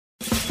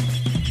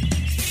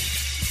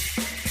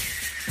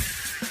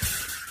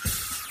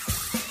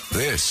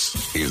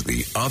This is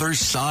The Other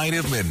Side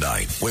of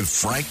Midnight with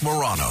Frank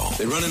Morano.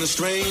 They're running a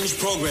strange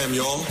program,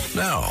 y'all.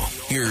 Now,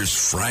 here's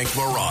Frank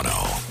Morano.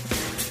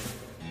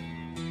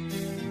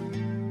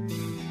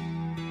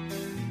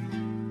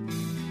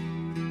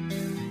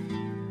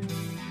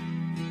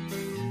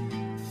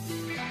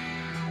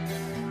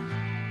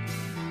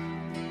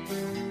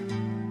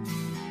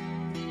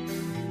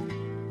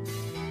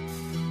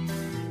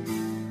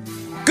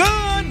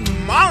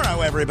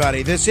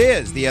 Everybody, this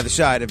is The Other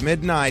Side of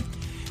Midnight.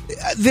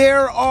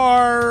 There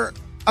are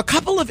a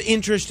couple of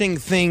interesting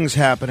things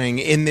happening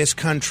in this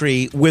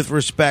country with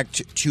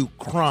respect to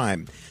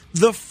crime.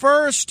 The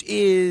first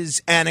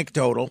is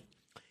anecdotal,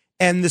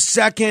 and the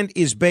second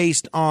is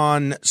based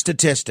on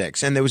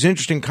statistics. And there was an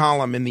interesting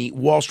column in the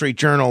Wall Street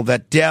Journal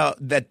that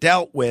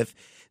dealt with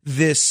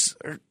this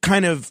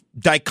kind of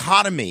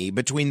dichotomy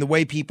between the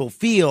way people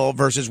feel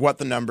versus what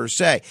the numbers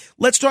say.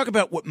 Let's talk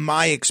about what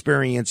my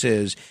experience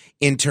is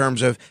in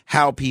terms of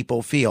how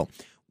people feel.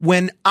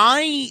 When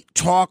I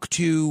talk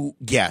to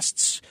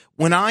guests,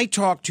 when I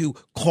talk to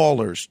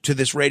callers to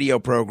this radio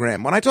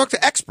program, when I talk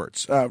to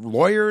experts,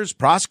 lawyers,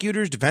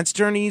 prosecutors, defense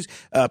attorneys,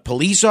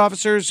 police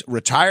officers,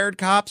 retired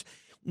cops,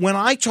 when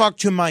I talk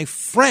to my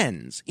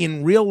friends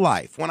in real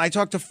life, when I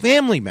talk to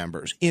family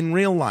members in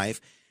real life,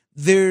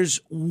 there's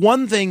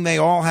one thing they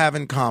all have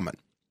in common.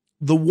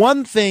 The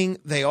one thing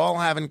they all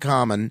have in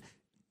common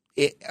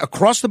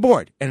across the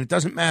board, and it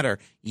doesn't matter,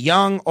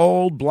 young,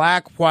 old,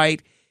 black,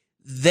 white,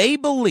 they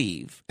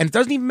believe, and it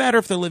doesn't even matter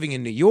if they're living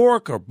in New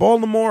York or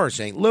Baltimore or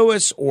St.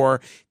 Louis or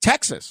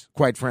Texas,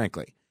 quite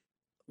frankly.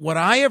 What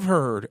I have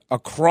heard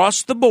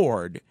across the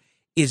board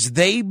is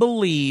they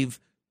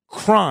believe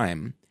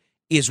crime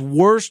is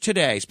worse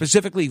today,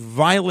 specifically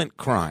violent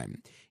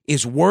crime,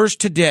 is worse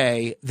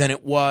today than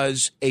it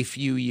was a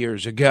few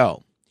years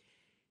ago.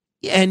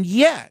 And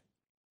yet,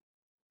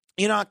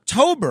 in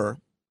October,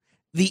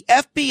 the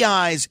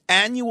FBI's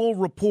annual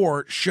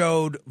report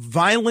showed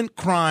violent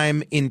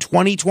crime in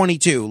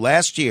 2022,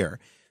 last year,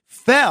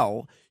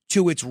 fell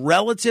to its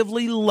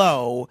relatively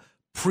low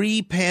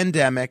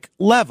pre-pandemic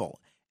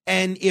level.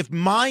 And if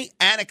my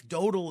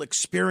anecdotal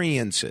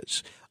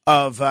experiences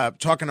of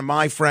talking to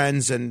my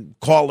friends and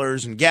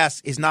callers and guests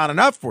is not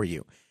enough for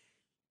you,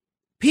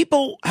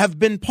 people have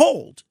been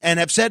polled and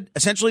have said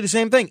essentially the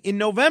same thing. In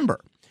November,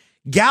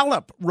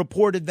 Gallup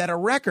reported that a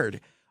record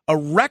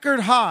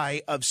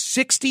high of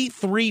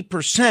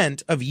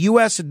 63% of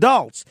U.S.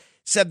 adults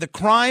said the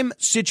crime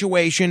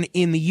situation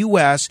in the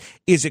U.S.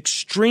 is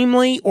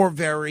extremely or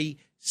very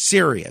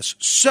serious.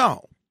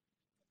 So,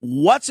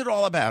 what's it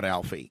all about,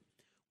 Alfie?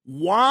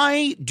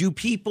 Why do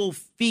people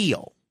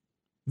feel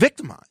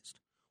victimized?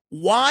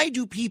 Why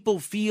do people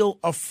feel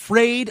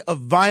afraid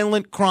of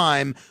violent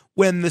crime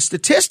when the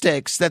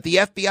statistics that the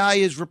FBI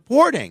is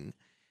reporting,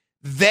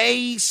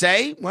 they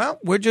say, well,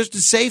 we're just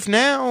as safe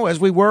now as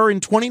we were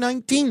in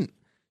 2019.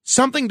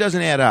 Something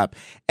doesn't add up.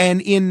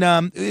 And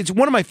it's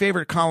one of my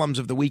favorite columns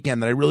of the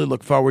weekend that I really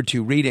look forward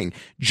to reading.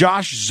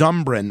 Josh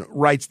Zumbrin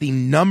writes the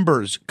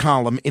numbers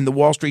column in the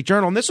Wall Street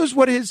Journal. And this is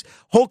what his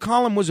whole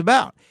column was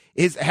about.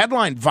 His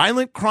headline,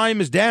 Violent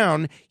Crime is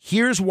Down.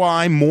 Here's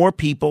why more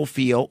people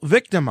feel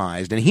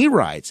victimized. And he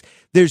writes,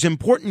 there's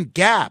important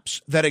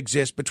gaps that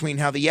exist between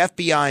how the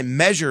FBI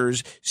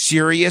measures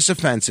serious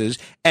offenses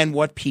and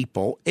what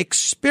people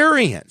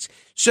experience.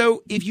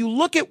 So if you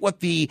look at what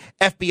the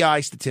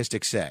FBI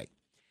statistics say,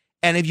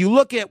 and if you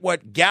look at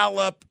what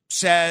Gallup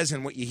says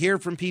and what you hear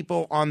from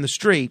people on the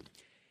street,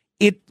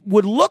 it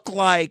would look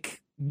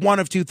like one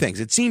of two things.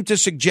 It seemed to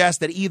suggest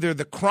that either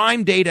the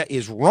crime data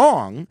is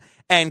wrong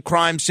and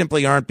crimes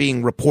simply aren't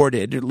being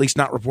reported, at least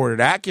not reported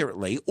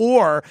accurately,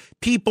 or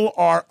people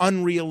are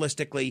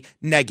unrealistically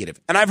negative.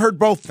 And I've heard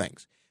both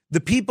things. The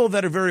people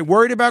that are very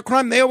worried about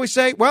crime, they always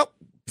say, well,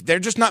 they're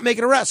just not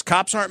making arrests.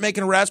 Cops aren't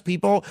making arrests.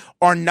 People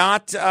are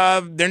not,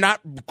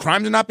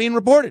 crimes are not being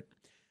reported.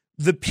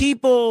 The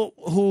people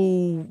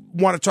who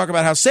want to talk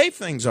about how safe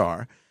things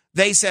are,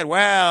 they said,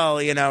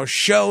 well,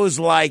 shows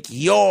like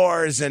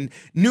yours and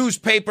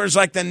newspapers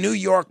like the New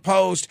York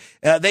Post,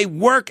 they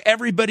work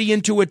everybody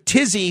into a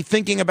tizzy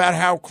thinking about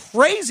how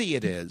crazy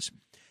it is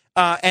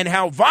and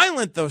how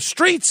violent the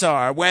streets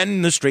are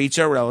when the streets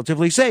are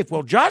relatively safe.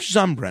 Well, Josh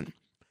Zumbrin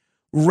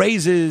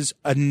raises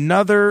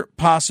another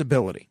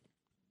possibility.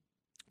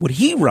 What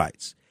he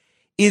writes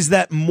is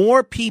that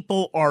more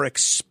people are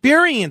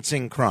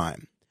experiencing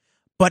crime,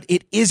 but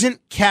it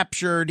isn't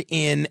captured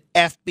in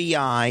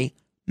FBI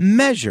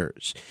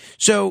measures.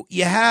 So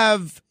you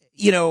have,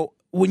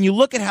 when you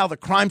look at how the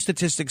crime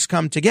statistics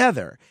come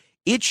together,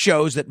 it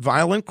shows that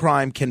violent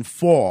crime can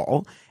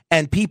fall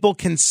and people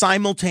can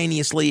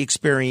simultaneously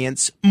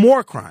experience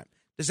more crime.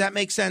 Does that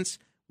make sense?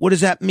 What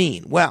does that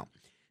mean? Well,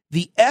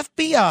 the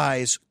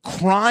FBI's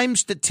crime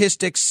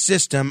statistics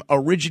system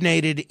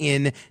originated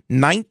in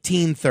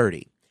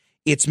 1930.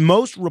 Its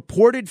most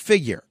reported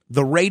figure,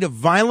 the rate of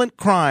violent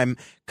crime,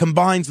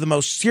 combines the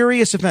most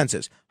serious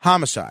offenses,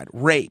 homicide,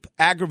 rape,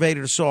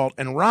 aggravated assault,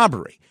 and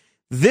robbery.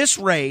 This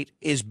rate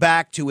is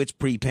back to its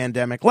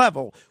pre-pandemic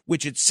level,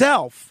 which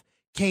itself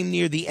came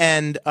near the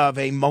end of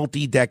a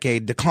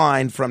multi-decade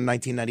decline from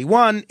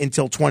 1991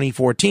 until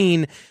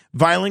 2014.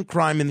 Violent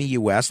crime in the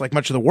U.S., like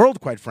much of the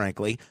world, quite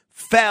frankly,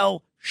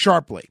 fell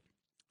sharply.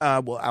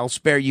 Well, I'll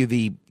spare you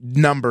the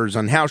numbers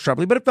on how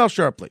sharply, but it fell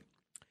sharply.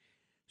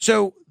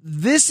 So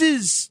this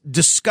is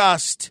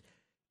discussed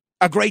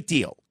a great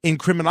deal in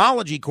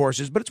criminology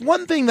courses, but it's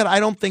one thing that I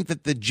don't think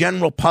that the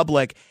general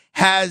public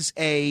has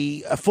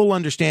a full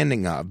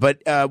understanding of.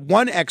 But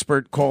one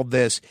expert called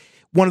this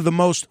one of the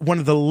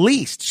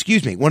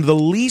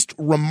least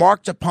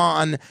remarked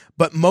upon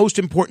but most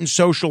important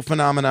social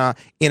phenomena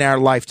in our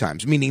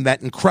lifetimes, meaning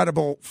that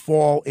incredible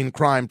fall in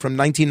crime from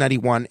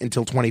 1991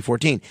 until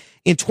 2014.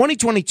 In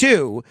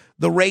 2022,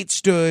 the rate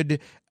stood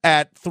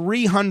at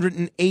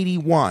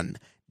 381,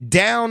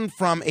 down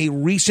from a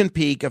recent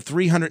peak of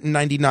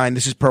 399.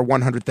 This is per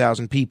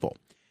 100,000 people.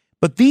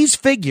 But these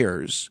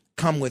figures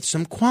come with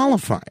some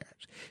qualifiers.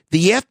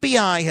 The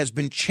FBI has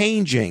been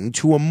changing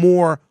to a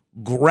more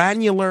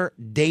granular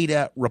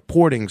data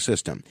reporting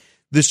system.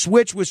 The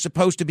switch was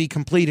supposed to be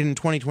completed in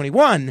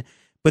 2021,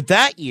 but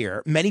that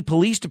year, many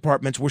police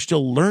departments were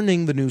still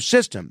learning the new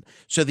system.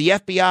 So the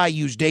FBI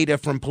used data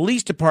from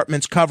police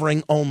departments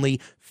covering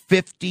only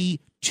 52%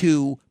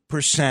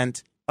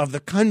 of the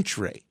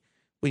country.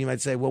 Well, you might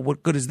say, well,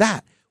 what good is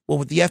that? Well,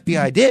 what the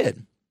FBI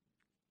did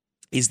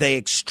is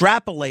they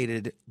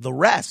extrapolated the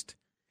rest,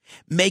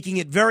 making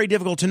it very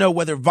difficult to know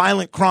whether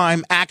violent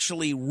crime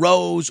actually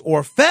rose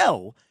or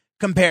fell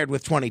compared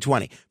with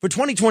 2020. For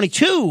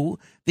 2022,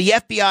 the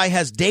FBI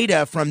has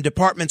data from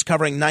departments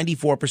covering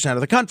 94%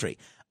 of the country.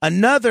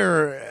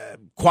 Another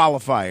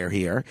qualifier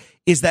here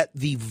is that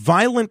the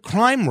violent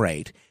crime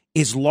rate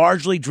is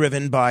largely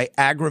driven by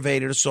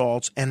aggravated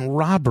assaults and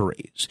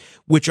robberies,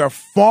 which are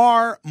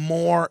far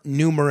more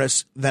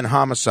numerous than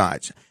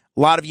homicides. A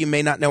lot of you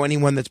may not know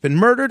anyone that's been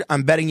murdered.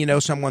 I'm betting you know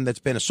someone that's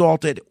been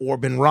assaulted or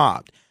been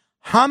robbed.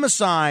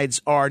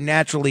 Homicides are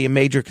naturally a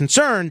major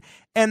concern,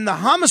 and the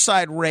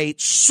homicide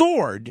rate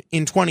soared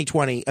in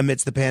 2020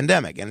 amidst the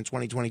pandemic. And in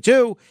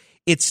 2022,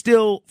 it's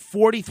still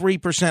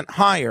 43%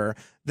 higher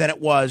than it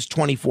was in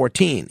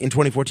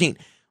 2014.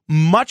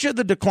 Much of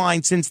the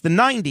decline since the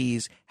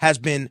 90s has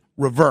been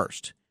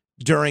reversed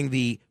during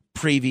the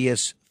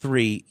previous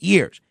 3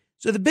 years.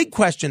 So the big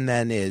question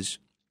then is,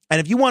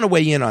 and if you want to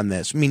weigh in on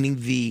this,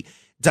 meaning the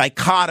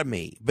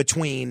dichotomy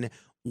between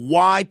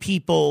why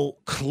people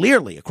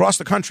clearly across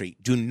the country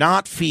do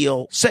not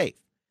feel safe,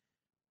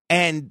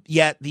 and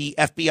yet the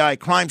FBI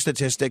crime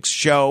statistics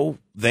show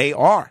they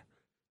are.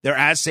 They're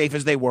as safe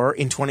as they were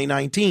in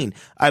 2019.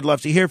 I'd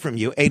love to hear from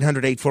you.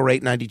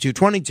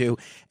 800-848-9222,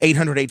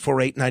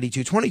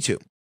 800-848-9222.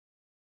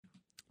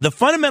 The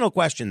fundamental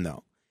question,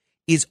 though,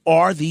 is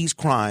are these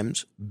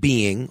crimes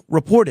being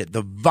reported?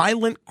 The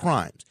violent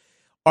crimes,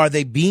 are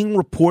they being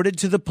reported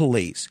to the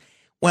police?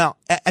 Well,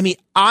 I mean,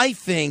 I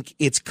think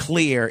it's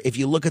clear if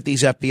you look at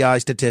these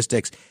FBI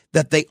statistics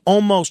that they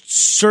almost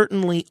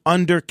certainly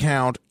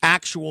undercount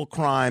actual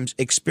crimes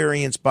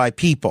experienced by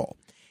people.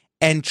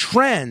 And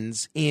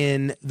trends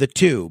in the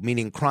two,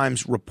 meaning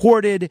crimes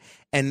reported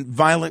and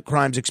violent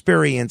crimes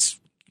experienced,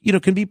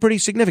 can be pretty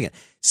significant.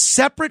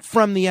 Separate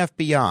from the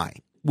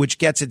FBI, which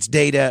gets its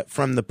data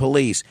from the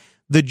police,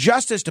 the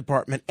Justice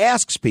Department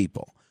asks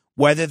people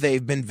whether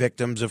they've been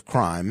victims of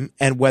crime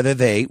and whether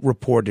they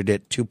reported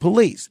it to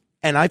police.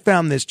 And I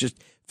found this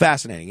just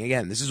fascinating.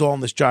 Again, this is all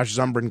in this Josh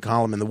Zumbrin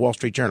column in the Wall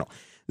Street Journal.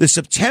 The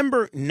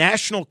September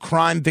National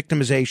Crime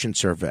Victimization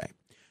Survey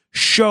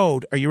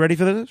showed, are you ready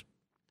for this?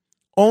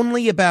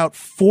 Only about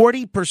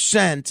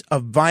 40%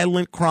 of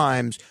violent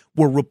crimes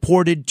were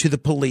reported to the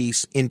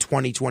police in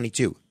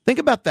 2022. Think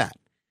about that.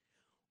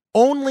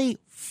 Only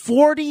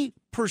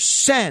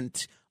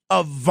 40%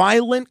 of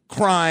violent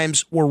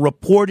crimes were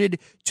reported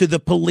to the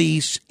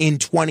police in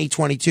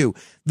 2022.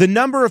 The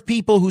number of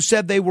people who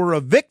said they were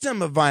a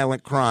victim of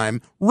violent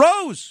crime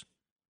rose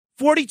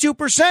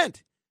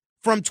 42%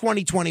 from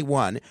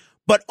 2021.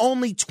 But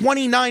only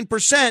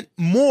 29%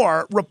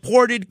 more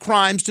reported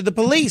crimes to the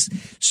police.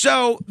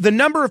 So the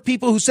number of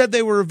people who said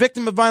they were a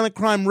victim of violent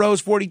crime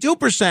rose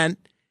 42%.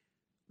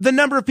 The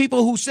number of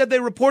people who said they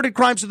reported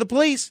crimes to the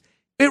police,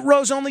 it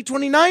rose only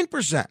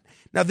 29%.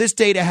 Now, this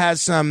data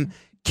has some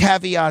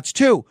caveats,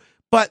 too.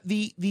 But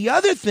the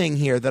other thing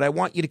here that I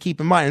want you to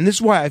keep in mind, and this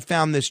is why I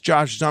found this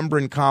Josh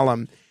Zumbrin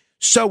column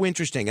so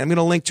interesting. I'm going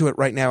to link to it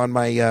right now on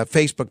my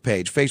Facebook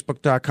page,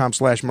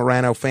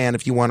 facebook.com/Morano fan,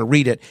 if you want to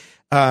read it.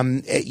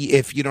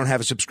 If you don't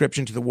have a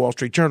subscription to the Wall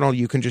Street Journal,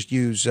 you can just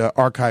use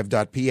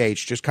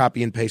archive.ph. Just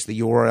copy and paste the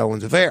URL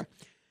into there.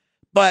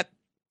 But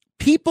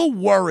people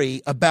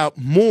worry about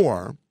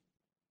more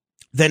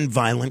than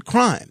violent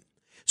crime.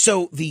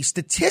 So the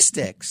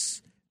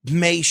statistics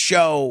may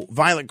show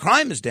violent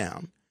crime is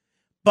down,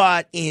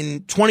 but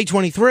in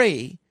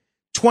 2023,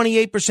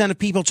 28% of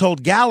people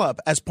told Gallup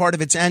as part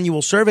of its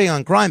annual survey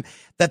on crime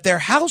that their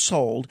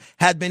household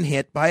had been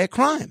hit by a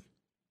crime.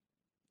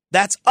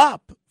 That's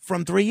up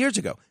from 3 years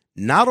ago.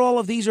 Not all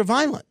of these are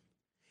violent.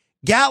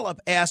 Gallup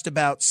asked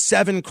about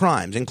 7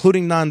 crimes,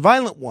 including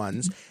nonviolent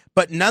ones,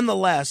 but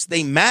nonetheless,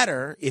 they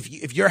matter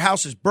if your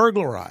house is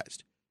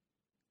burglarized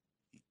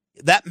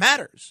that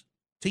matters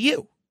to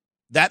you.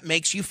 That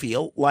makes you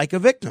feel like a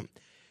victim.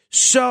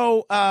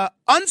 So,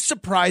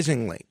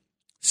 unsurprisingly,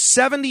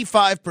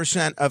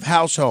 75% of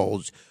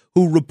households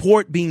who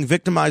report being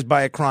victimized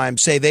by a crime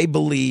say they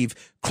believe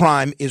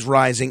crime is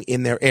rising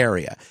in their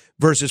area,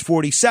 versus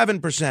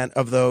 47%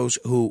 of those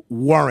who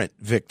weren't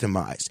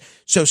victimized.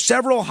 So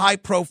several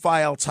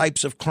high-profile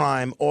types of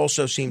crime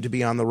also seem to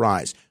be on the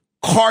rise.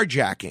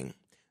 Carjacking,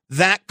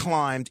 that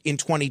climbed in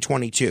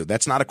 2022.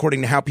 That's not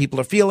according to how people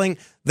are feeling.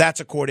 That's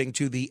according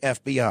to the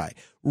FBI.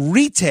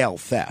 Retail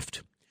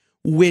theft,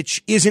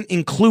 which isn't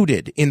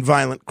included in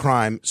violent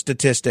crime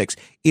statistics,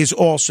 is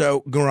also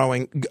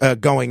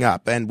going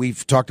up. And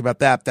we've talked about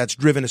that. That's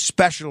driven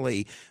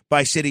especially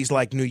by cities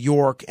like New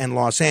York and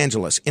Los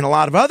Angeles. In a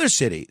lot of other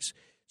cities,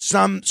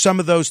 some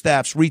of those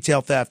thefts, retail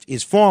theft,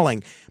 is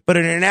falling. But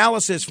an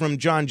analysis from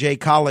John Jay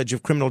College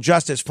of Criminal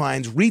Justice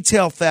finds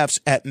retail thefts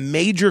at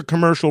major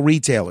commercial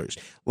retailers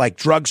like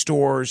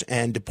drugstores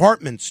and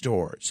department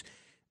stores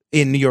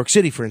in New York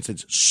City, for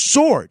instance,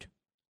 soared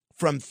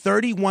from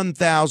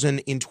 31,000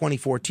 in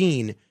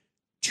 2014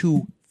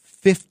 to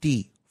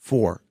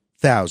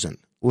 54,000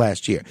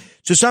 last year.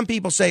 So some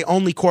people say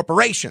only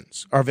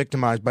corporations are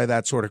victimized by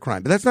that sort of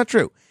crime, but that's not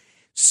true.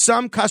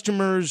 Some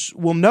customers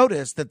will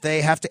notice that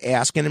they have to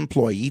ask an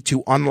employee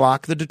to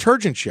unlock the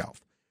detergent shelf.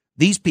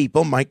 These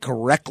people might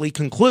correctly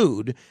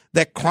conclude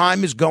that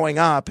crime is going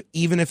up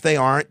even if they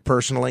aren't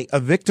personally a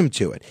victim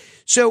to it.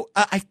 So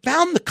I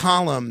found the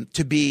column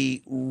to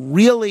be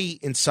really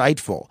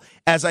insightful,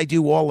 as I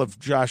do all of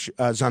Josh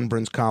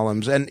Zunbrun's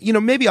columns. And,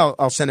 maybe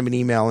I'll send him an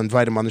email,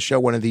 invite him on the show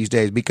one of these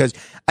days, because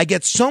I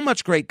get so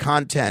much great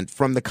content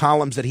from the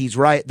columns that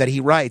he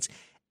writes.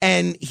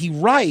 And he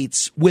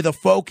writes with a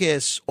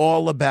focus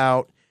all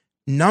about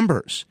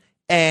numbers.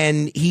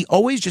 And he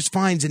always just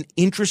finds an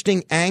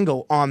interesting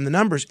angle on the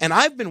numbers. And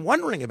I've been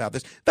wondering about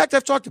this. In fact,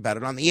 I've talked about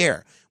it on the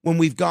air when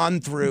we've gone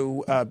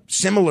through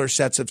similar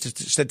sets of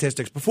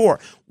statistics before.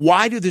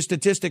 Why do the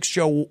statistics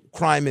show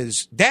crime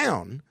is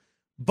down,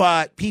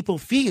 but people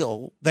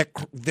feel that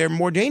they're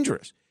more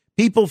dangerous?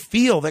 People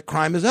feel that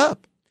crime is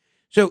up.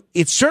 So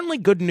it's certainly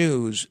good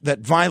news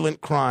that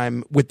violent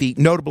crime, with the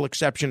notable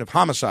exception of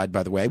homicide,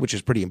 by the way, which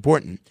is pretty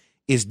important,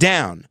 is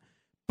down.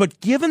 But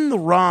given the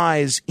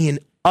rise in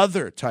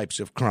other types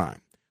of crime,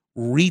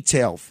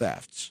 retail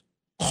thefts,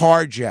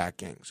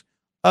 carjackings,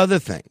 other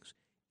things,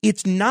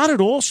 it's not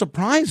at all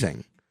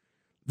surprising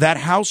that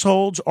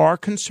households are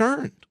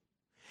concerned.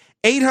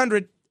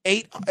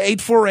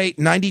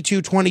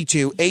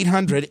 800-848-9222,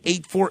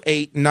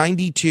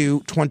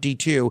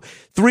 800-848-9222.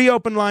 3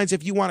 open lines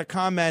if you want to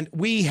comment.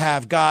 We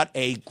have got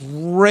a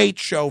great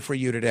show for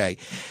you today.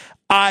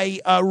 I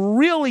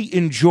really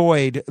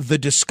enjoyed the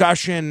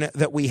discussion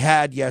that we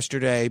had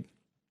yesterday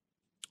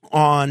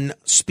on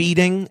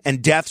speeding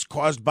and deaths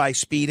caused by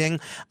speeding.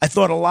 I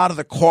thought a lot of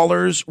the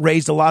callers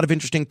raised a lot of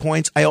interesting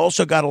points. I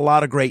also got a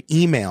lot of great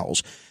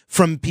emails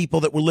from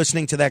people that were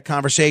listening to that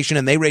conversation,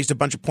 and they raised a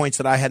bunch of points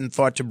that I hadn't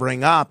thought to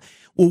bring up.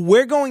 Well,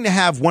 we're going to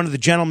have one of the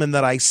gentlemen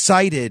that I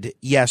cited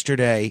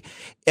yesterday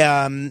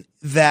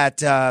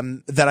that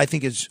I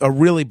think is a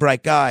really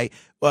bright guy,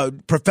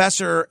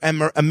 Professor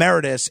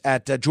Emeritus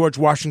at George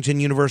Washington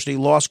University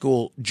Law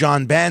School,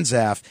 John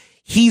Banzhaf.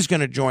 He's going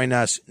to join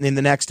us in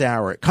the next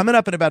hour. Coming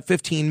up in about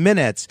 15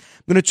 minutes,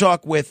 I'm going to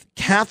talk with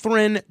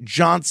Kathryn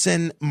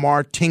Johnson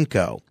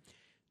Martinko.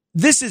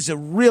 This is a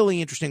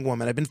really interesting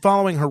woman. I've been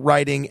following her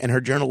writing and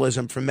her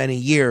journalism for many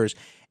years,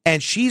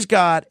 and she's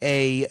got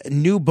a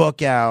new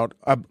book out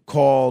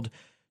called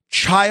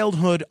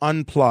Childhood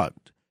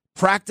Unplugged,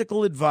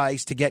 Practical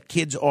Advice to Get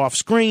Kids Off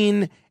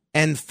Screen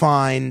and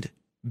Find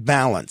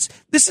Balance.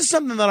 This is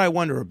something that I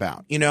wonder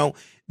about.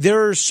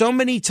 There are so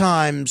many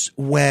times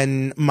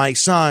when my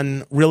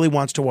son really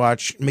wants to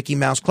watch Mickey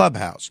Mouse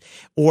Clubhouse,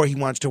 or he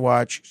wants to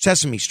watch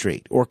Sesame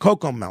Street or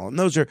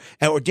Cocomelon.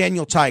 Or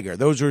Daniel Tiger.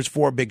 Those are his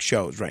 4 big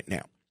shows right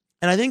now.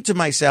 And I think to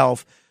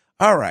myself,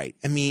 all right,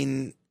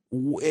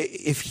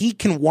 if he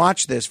can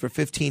watch this for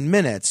 15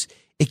 minutes,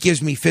 it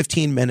gives me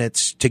 15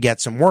 minutes to get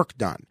some work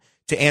done,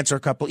 to answer a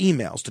couple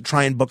emails, to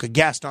try and book a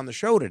guest on the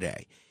show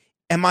today.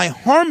 Am I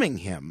harming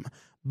him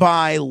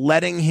by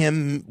letting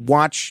him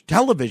watch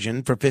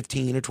television for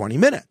 15 or 20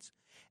 minutes?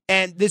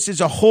 And this is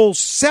a whole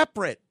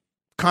separate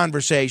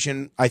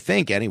conversation, I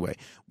think, anyway,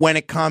 when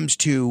it comes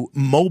to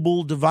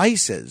mobile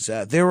devices.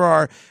 There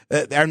are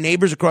our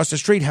neighbors across the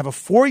street have a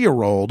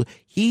 4-year-old.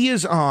 He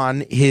is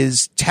on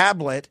his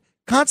tablet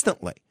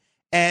constantly.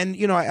 And,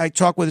 I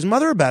talk with his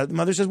mother about it. The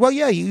mother says, well,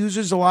 yeah, he looks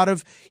at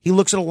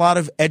a lot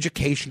of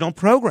educational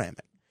programming.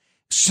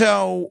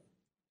 So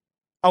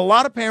a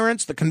lot of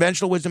parents, the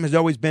conventional wisdom has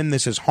always been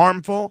this is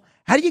harmful.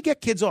 How do you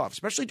get kids off,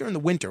 especially during the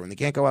winter when they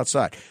can't go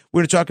outside? We're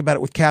going to talk about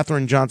it with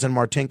Kathryn Johnson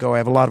Martinko. I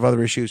have a lot of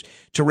other issues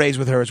to raise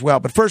with her as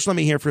well. But first, let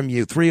me hear from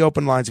you. 3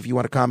 open lines if you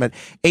want to comment.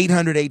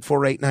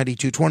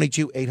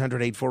 800-848-9222,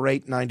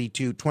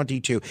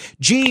 800-848-9222.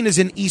 Gene is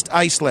in East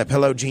Islip.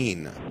 Hello,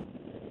 Gene.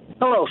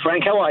 Hello,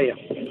 Frank. How are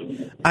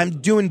you?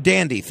 I'm doing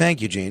dandy.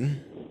 Thank you,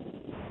 Gene.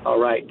 All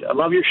right. I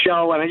love your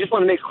show, and I just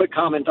want to make a quick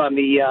comment on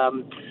the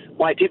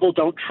why people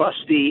don't trust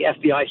the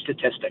FBI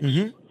statistics.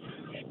 Mm-hmm.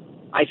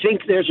 I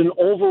think there's an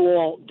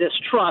overall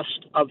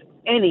distrust of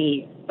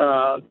any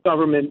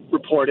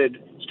government-reported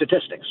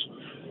statistics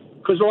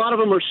because a lot of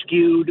them are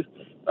skewed,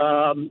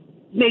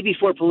 maybe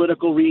for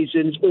political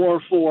reasons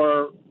or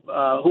for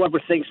whoever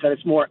thinks that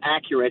it's more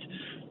accurate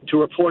to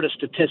report a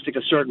statistic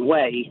a certain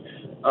way.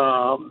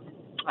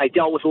 I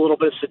dealt with a little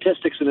bit of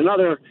statistics in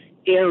another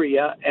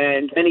area,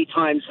 and many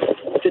times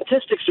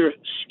statistics are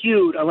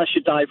skewed unless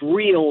you dive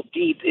real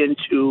deep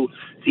into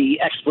the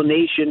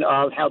explanation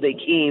of how they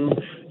came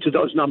to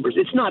those numbers.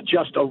 It's not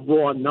just a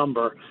raw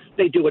number.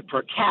 They do it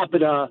per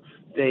capita.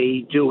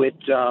 They do it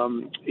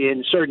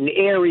in certain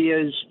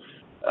areas.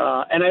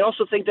 And I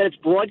also think that it's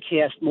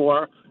broadcast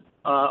more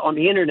on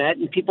the internet,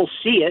 and people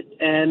see it,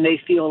 and they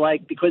feel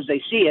like because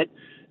they see it,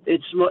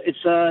 it's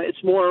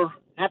more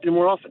happening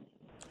more often.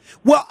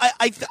 Well,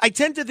 I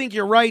tend to think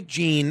you're right,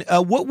 Gene.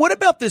 What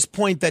about this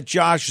point that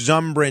Josh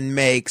Zumbrin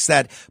makes,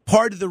 that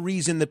part of the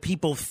reason that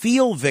people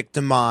feel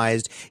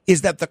victimized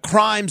is that the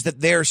crimes that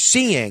they're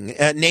seeing,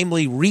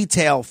 namely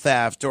retail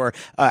theft or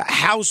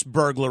house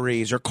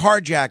burglaries or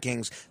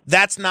carjackings,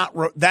 that's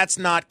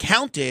not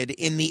counted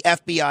in the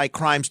FBI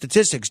crime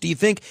statistics. Do you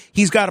think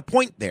he's got a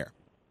point there?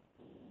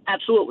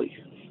 Absolutely,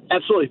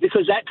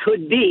 because that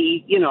could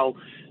be,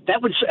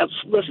 that would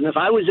listen. If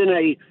I was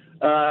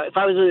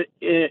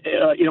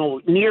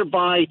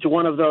nearby to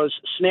one of those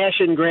smash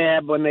and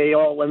grab when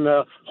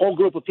the whole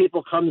group of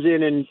people comes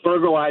in and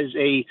burglarize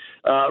a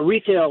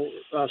retail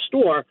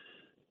store,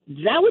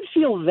 that would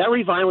feel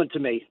very violent to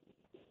me.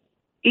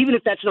 Even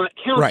if that's not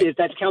counted, right. If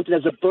that's counted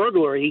as a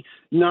burglary,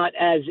 not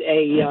as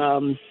a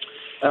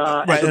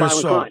violent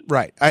crime.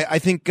 Right. I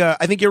think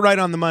you're right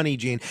on the money,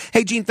 Gene.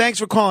 Hey, Gene, thanks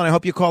for calling. I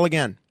hope you call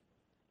again.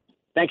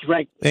 Thank you,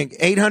 Frank.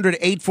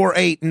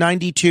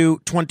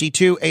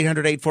 800-848-9222,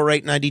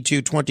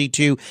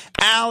 800-848-9222.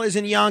 Al is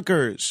in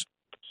Yonkers.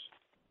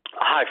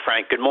 Hi,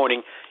 Frank. Good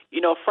morning.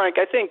 Frank,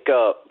 I think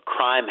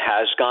crime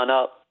has gone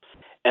up,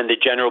 and the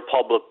general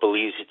public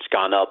believes it's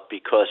gone up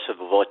because of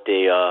what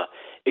they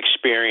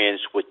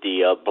experienced with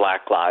the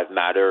Black Lives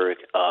Matter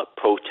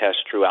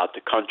protests throughout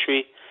the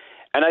country.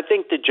 And I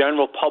think the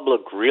general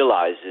public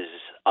realizes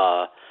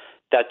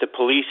that the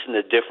police and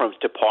the different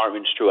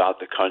departments throughout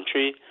the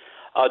country,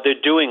 they're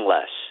doing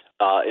less.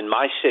 In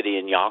my city,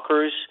 in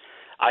Yonkers,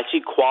 I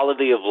see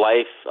quality of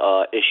life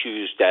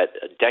issues that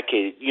a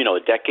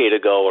decade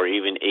ago or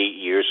even 8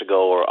 years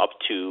ago or up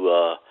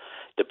to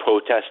the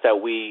protests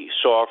that we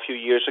saw a few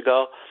years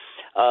ago,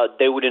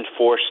 they would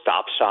enforce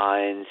stop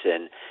signs,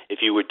 and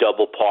if you were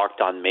double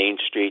parked on Main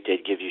Street,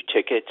 they'd give you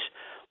tickets.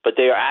 But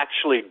they are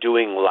actually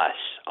doing less.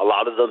 A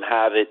lot of them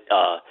have it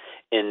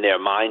in their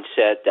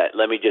mindset that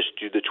let me just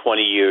do the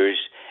 20 years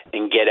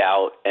and get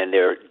out, and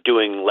they're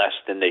doing less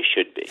than they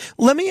should be.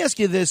 Let me ask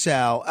you this,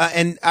 Al,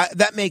 and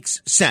that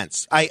makes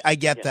sense. I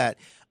get that.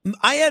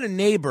 I had a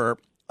neighbor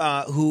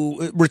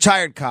who,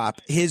 retired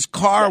cop, his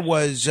car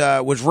was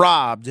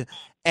robbed.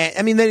 And,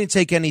 I mean, they didn't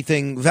take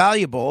anything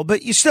valuable,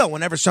 but you still,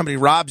 whenever somebody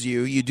robs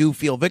you, you do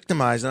feel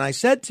victimized. And I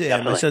said to him,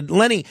 Definitely. I said,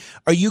 Lenny,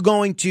 are you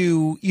going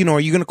to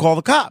call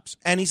the cops?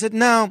 And he said,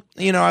 no,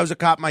 I was a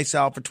cop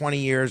myself for 20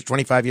 years,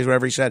 25 years,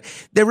 whatever he said.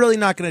 They're really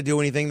not going to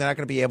do anything. They're not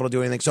going to be able to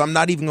do anything. So I'm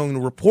not even going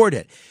to report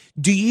it.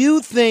 Do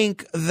you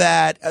think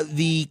that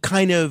the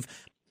kind of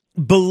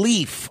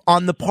belief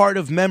on the part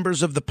of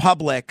members of the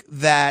public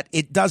that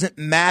it doesn't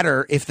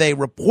matter if they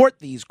report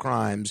these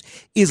crimes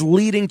is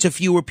leading to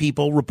fewer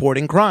people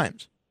reporting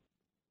crimes?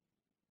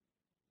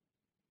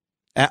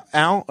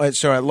 Al,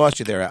 sorry, I lost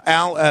you there.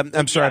 Al,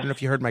 I'm sorry, I don't know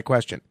if you heard my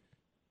question.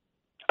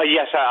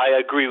 Yes, I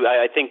agree.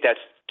 I think that's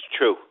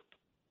true.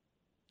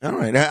 All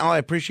right, Al, I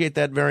appreciate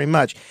that very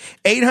much.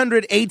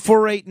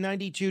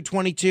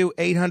 800-848-9222,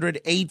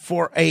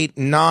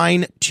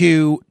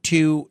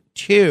 800-848-9222.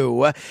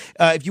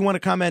 If you want to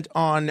comment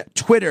on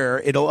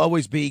Twitter, it'll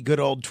always be good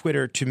old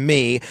Twitter to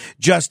me,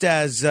 just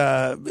as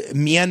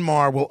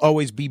Myanmar will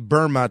always be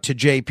Burma to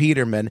Jay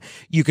Peterman.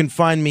 You can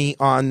find me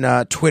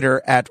on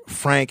Twitter at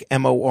Frank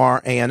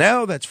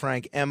Morano. That's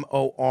Frank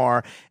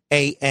Morano.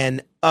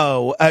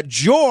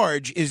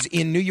 George is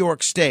in New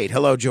York State.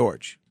 Hello,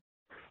 George.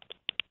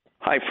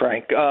 Hi,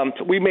 Frank.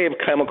 We may have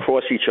come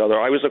across each other.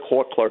 I was a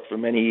court clerk for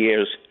many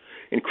years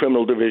in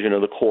criminal division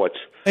of the courts.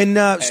 In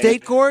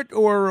state court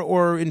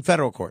or in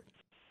federal court?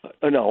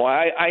 No,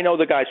 I know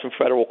the guys from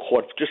federal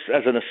court. Just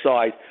as an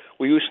aside,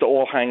 we used to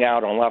all hang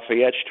out on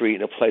Lafayette Street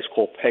in a place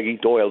called Peggy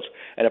Doyle's,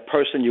 and a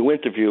person you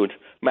interviewed,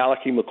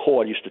 Malachi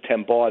McCord, used to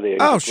tend bar there.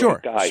 Oh,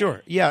 sure,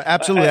 sure. Yeah,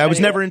 absolutely. I was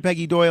never in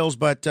Peggy Doyle's,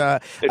 but...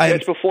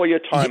 it's before your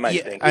time, I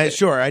think.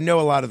 Sure, I know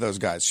a lot of those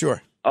guys,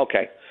 sure.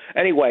 Okay.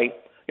 Anyway,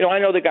 I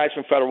know the guys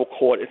from federal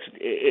court.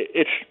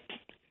 It's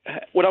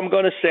what I'm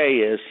going to say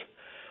is,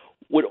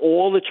 with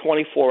all the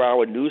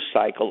 24-hour news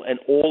cycle and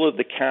all of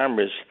the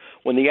cameras,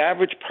 when the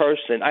average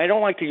person, I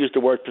don't like to use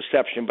the word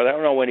perception, but I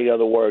don't know any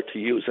other word to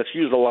use. That's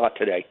used a lot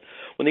today.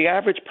 When the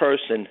average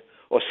person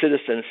or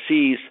citizen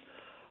sees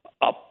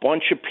a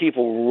bunch of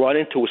people run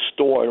into a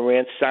store and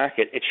ransack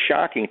it, it's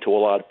shocking to a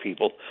lot of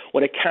people.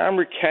 When a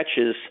camera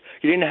catches,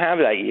 you didn't have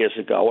that years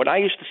ago. And I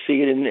used to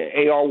see it in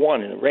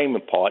AR1 in the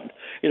Raymond part.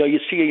 You know, you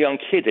see a young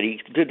kid that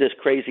he did this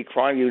crazy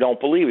crime, you don't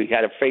believe it. He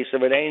had a face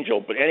of an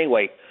angel. But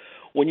anyway,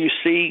 when you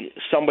see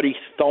somebody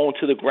thrown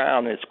to the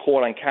ground and it's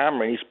caught on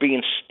camera and he's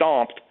being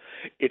stomped,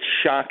 it's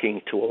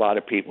shocking to a lot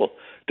of people.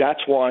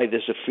 That's why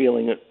there's a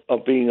feeling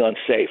of being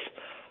unsafe.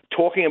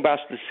 Talking about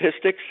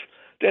statistics,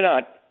 they're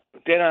not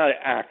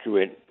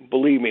accurate.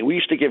 Believe me, we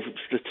used to give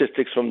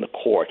statistics from the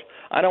court.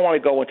 I don't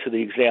want to go into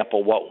the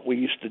example what we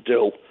used to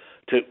do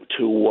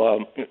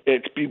to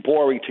it'd be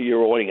boring to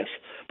your audience,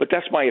 but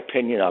that's my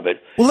opinion of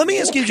it. Well, let me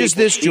ask you just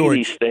this,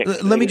 George.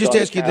 Let me just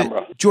ask you this,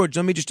 George.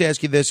 Let me just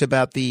ask you this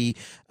about the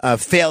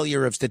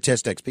failure of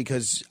statistics,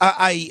 because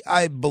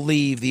I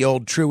believe the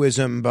old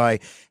truism by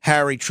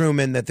Harry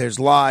Truman that there's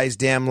lies,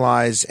 damn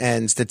lies,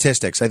 and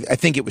statistics. I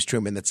think it was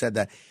Truman that said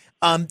that.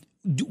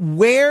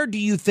 Where do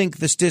you think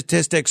the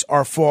statistics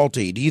are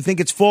faulty? Do you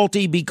think it's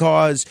faulty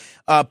because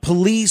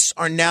police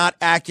are not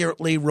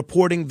accurately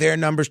reporting their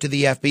numbers to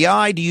the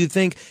FBI? Do you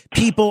think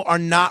people are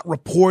not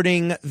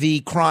reporting the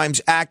crimes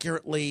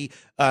accurately?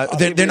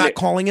 They're not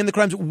calling in the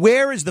crimes.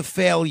 Where is the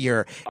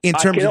failure in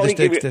terms of the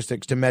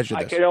statistics to measure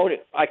this?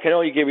 I can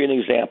only give you an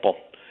example.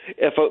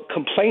 If a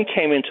complaint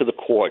came into the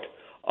court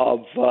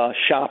of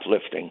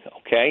shoplifting,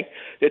 okay,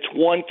 it's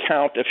one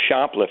count of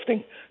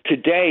shoplifting.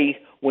 Today,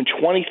 when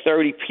 20,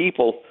 30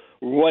 people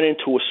run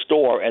into a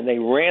store and they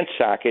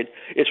ransack it,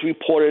 it's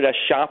reported as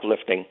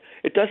shoplifting.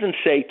 It doesn't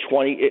say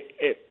 20.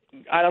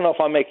 I don't know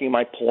if I'm making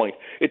my point.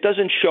 It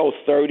doesn't show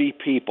 30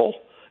 people,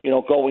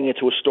 going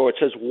into a store. It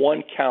says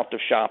one count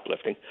of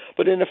shoplifting.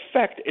 But in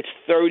effect, it's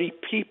 30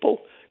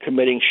 people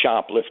committing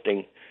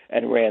shoplifting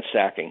and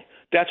ransacking.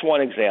 That's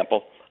one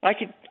example.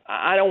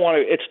 I don't want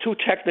to. It's too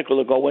technical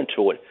to go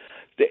into it.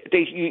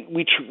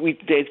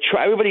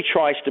 Everybody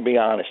tries to be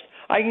honest.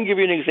 I can give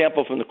you an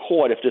example from the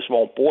court if this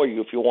won't bore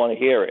you, if you want to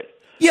hear it.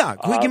 Yeah,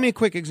 give me a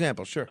quick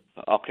example, sure.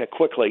 Okay,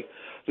 quickly.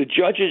 The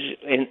judges,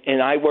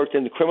 and I worked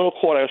in the criminal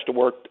court.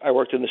 I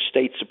worked in the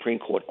state Supreme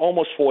Court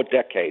almost 4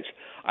 decades.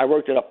 I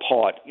worked in a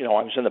part. I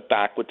was in the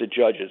back with the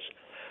judges.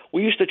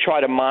 We used to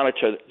try to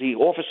monitor, the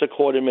Office of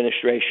Court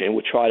Administration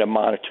would try to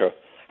monitor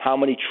how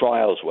many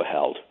trials were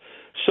held.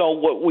 So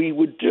what we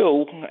would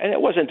do, and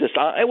it was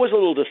a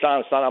little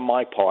dishonest, not on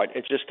my part,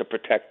 it's just to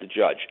protect the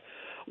judge.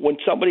 When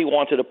somebody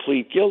wanted to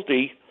plead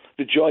guilty,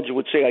 the judge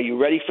would say, "Are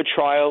you ready for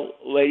trial,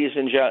 ladies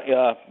and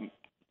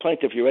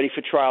plaintiff? You ready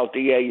for trial?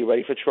 DA, you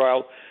ready for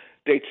trial?"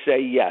 They'd say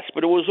yes,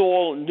 but it was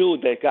all knew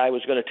that guy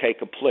was going to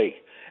take a plea.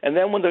 And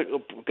then when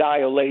the guy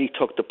or lady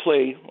took the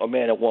plea, or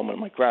man or woman,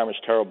 my grammar's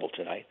terrible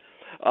tonight,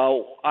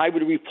 I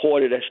would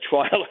report it as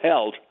trial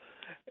held.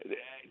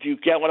 Do you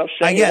get what I'm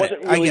saying?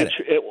 I get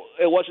it.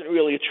 It wasn't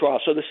really a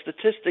trial. So the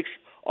statistics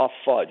are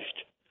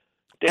fudged.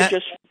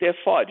 They're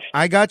fudged.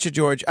 I got you,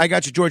 George.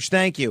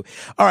 Thank you.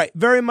 All right.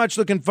 Very much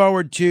looking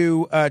forward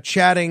to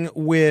chatting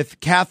with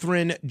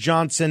Catherine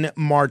Johnson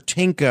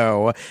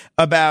Martinko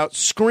about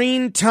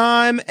screen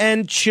time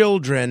and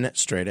children.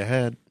 Straight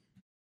ahead.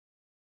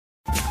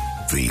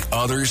 The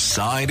Other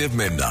Side of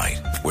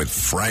Midnight with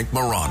Frank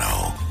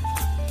Morano.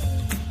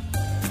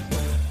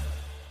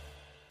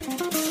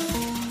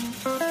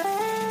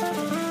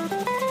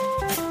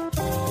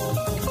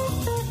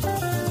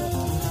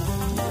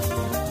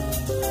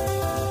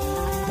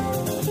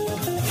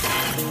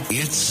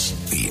 It's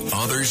The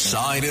Other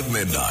Side of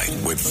Midnight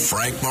with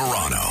Frank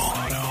Morano.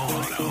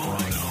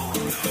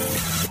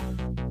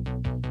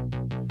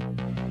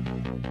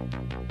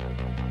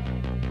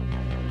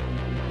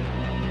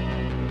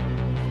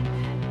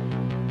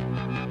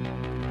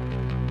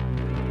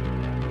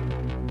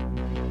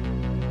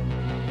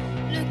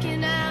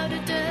 Looking out a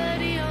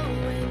dirty old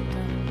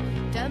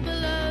window, down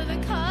below the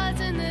cars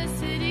in the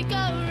city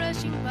go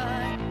rushing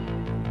by.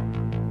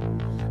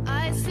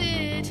 I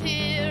sit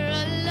here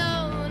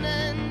alone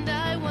and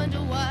I wonder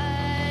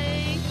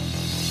why.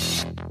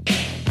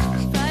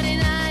 Friday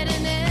night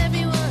and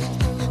everyone's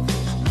moved.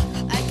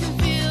 I can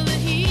feel the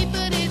heat,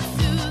 but it's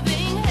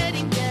soothing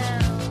heading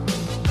down.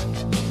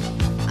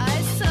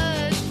 I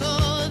search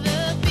for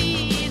the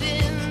beat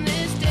in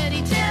this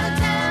dirty town.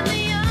 Downtown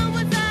Leon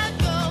without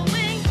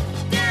going.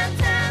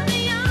 Downtown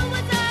Leon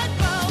without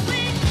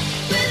going.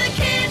 We're the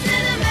kids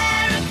in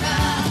America.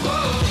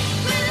 Whoa.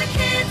 We're the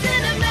kids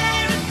in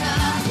America.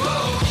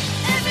 Whoa.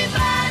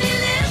 Everybody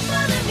lives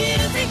for the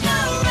music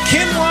around.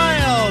 Kim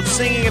Wilde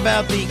singing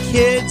about the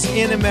kids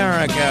in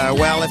America.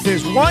 Well, if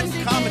there's one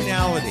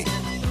commonality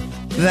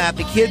that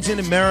the kids in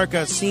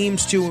America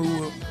seems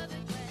to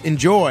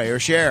enjoy or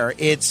share,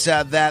 it's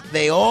that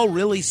they all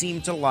really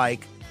seem to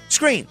like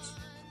screens.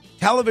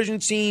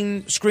 Television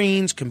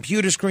screens,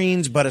 computer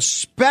screens, but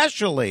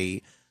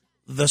especially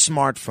the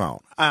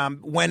smartphone.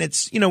 When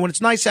it's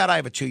nice out, I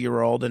have a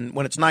 2-year-old, and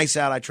when it's nice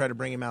out, I try to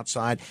bring him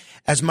outside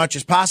as much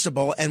as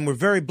possible. And we're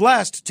very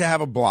blessed to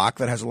have a block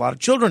that has a lot of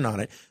children on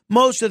it.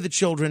 Most of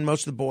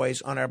the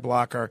boys on our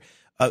block are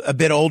a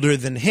bit older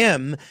than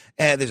him.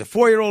 There's a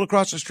 4-year-old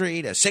across the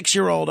street, a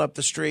 6-year-old up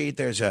the street.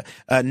 There's a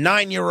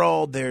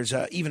 9-year-old. There's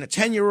even a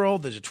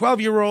 10-year-old. There's a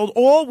 12-year-old,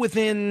 all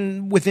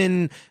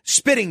within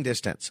spitting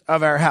distance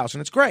of our house.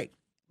 And it's great.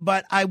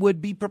 But I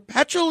would be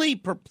perpetually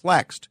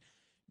perplexed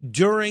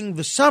during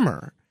the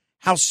summer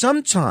how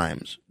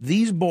sometimes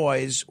these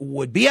boys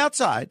would be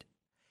outside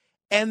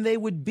and they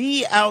would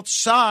be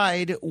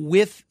outside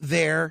with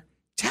their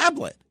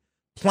tablet,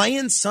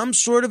 playing some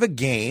sort of a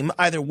game,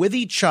 either with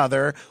each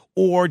other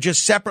or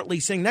just separately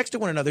sitting next to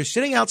one another,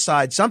 sitting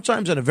outside,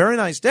 sometimes on a very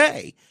nice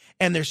day,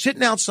 and they're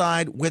sitting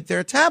outside with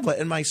their tablet.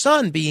 And my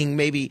son, being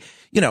maybe,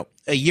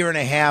 a year and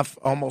a half,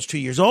 almost 2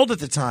 years old at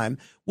the time,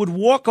 would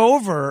walk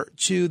over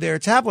to their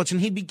tablets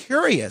and he'd be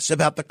curious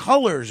about the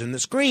colors and the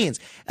screens.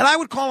 And I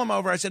would call him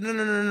over. I said,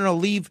 no,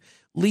 leave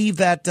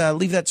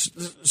that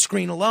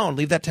screen alone,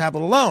 leave that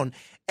tablet alone.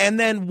 And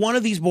then one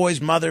of these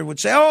boys' mother would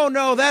say, oh,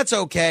 no, that's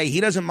okay. He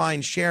doesn't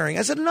mind sharing.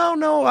 I said,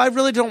 no, I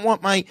really don't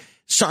want my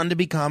son to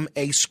become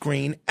a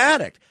screen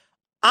addict.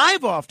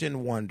 I've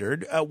often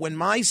wondered when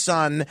my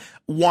son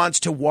wants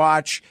to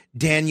watch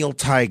Daniel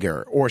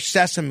Tiger or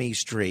Sesame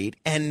Street,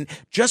 and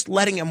just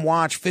letting him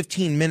watch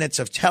 15 minutes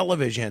of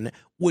television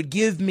would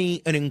give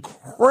me an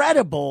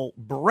incredible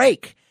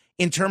break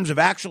in terms of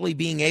actually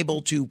being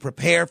able to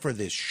prepare for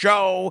this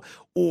show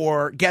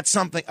or get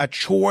a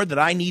chore that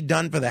I need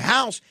done for the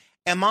house.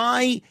 Am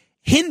I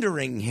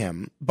hindering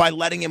him by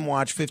letting him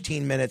watch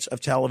 15 minutes of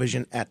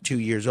television at 2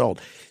 years old?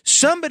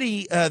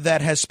 Somebody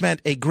that has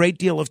spent a great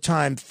deal of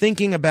time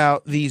thinking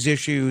about these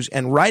issues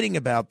and writing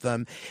about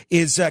them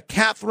is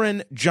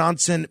Catherine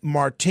Johnson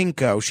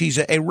Martinko. She's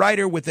a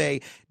writer with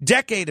a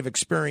decade of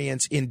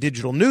experience in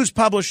digital news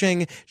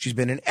publishing. She's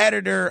been an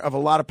editor of a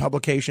lot of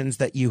publications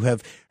that you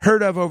have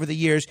heard of over the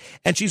years.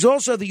 And she's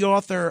also the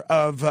author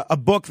of a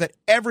book that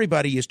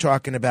everybody is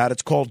talking about.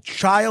 It's called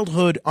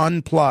Childhood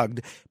Unplugged: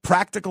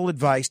 Practical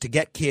Advice to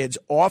Get Kids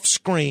Off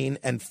Screen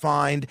and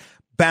Find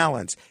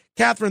Balance.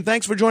 Catherine,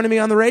 thanks for joining me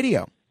on the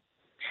radio.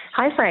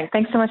 Hi, Frank.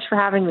 Thanks so much for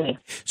having me.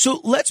 So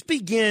let's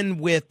begin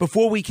with,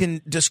 before we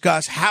can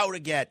discuss how to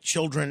get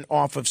children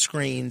off of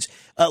screens,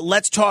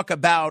 let's talk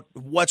about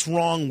what's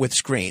wrong with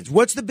screens.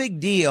 What's the big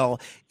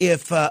deal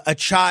if a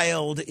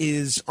child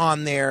is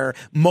on their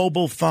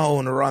mobile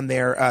phone or on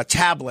their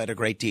tablet a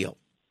great deal?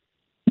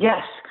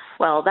 Yes.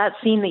 Well, that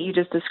scene that you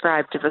just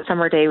described of a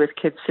summer day with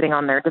kids sitting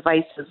on their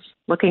devices,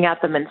 looking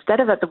at them instead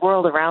of at the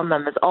world around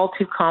them, is all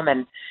too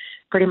common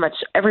pretty much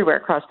everywhere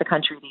across the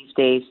country these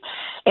days.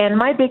 And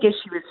my big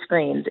issue with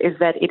screens is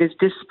that it is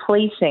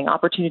displacing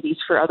opportunities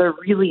for other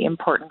really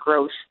important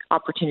growth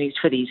opportunities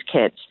for these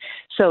kids.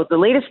 So the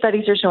latest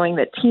studies are showing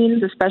that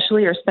teens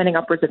especially are spending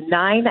upwards of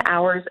 9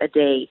 hours a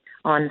day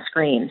on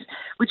screens,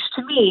 which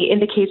to me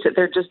indicates that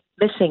they're just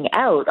missing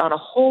out on a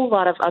whole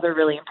lot of other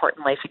really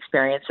important life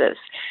experiences.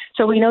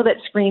 So we know that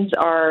screens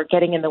are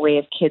getting in the way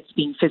of kids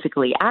being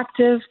physically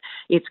active.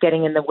 It's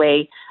getting in the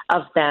way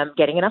of them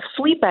getting enough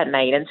sleep at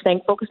night and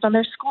staying focused on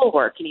their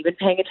schoolwork and even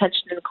paying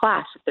attention in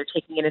class if they're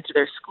taking it into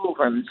their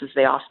schoolrooms, as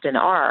they often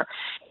are.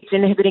 It's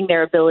inhibiting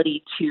their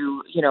ability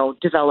to,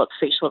 develop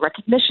facial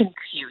recognition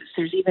cues.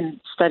 There's even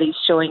studies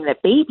showing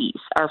that babies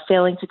are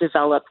failing to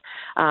develop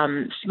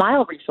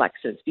smile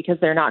reflexes because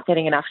they're not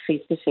getting enough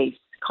face-to-face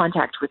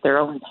contact with their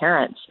own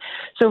parents.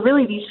 So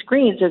really these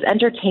screens, as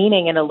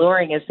entertaining and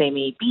alluring as they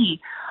may be,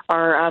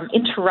 are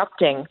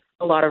interrupting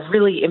a lot of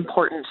really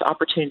important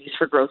opportunities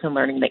for growth and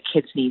learning that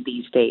kids need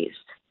these days.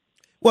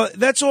 Well,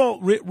 that's all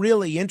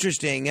really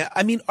interesting.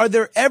 I mean, are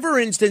there ever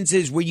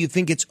instances where you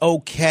think it's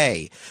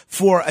okay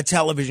for a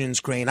television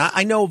screen?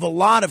 I know of a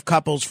lot of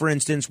couples, for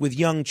instance, with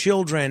young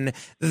children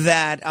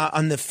that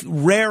on the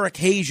rare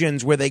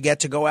occasions where they get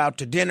to go out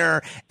to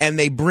dinner and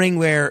they bring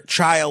their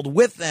child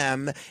with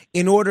them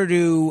in order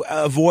to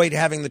avoid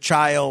having the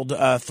child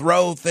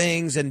throw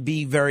things and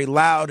be very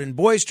loud and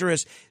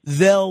boisterous,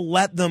 they'll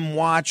let them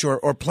watch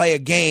or play a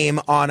game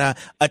on a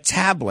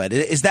tablet.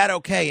 Is that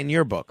okay in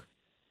your book?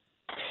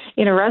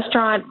 In a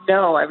restaurant,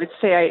 no. I would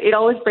say it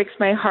always breaks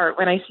my heart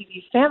when I see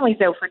these families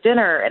out for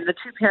dinner and the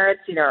two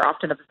parents, are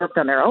often absorbed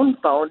on their own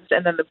phones,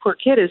 and then the poor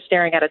kid is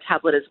staring at a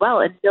tablet as well,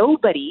 and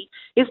nobody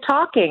is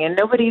talking and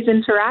nobody's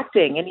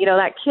interacting. And,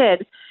 that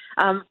kid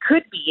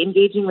could be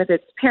engaging with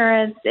its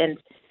parents and,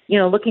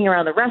 looking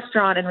around the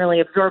restaurant and really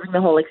absorbing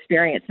the whole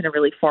experience in a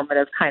really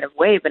formative kind of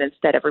way, but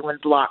instead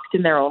everyone's locked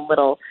in their own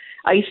little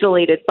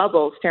isolated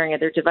bubble staring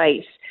at their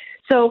device.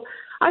 So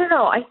I don't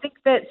know. I think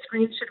that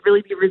screens should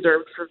really be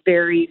reserved for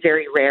very,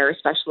 very rare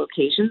special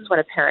occasions when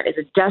a parent is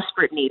in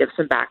desperate need of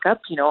some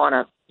backup, on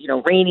a,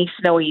 rainy,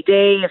 snowy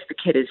day, if the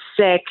kid is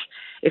sick,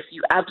 if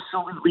you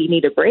absolutely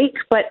need a break.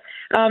 But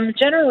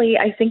generally,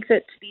 I think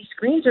that these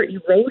screens are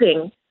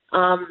eroding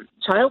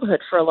childhood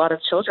for a lot of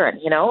children,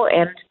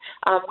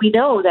 and we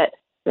know that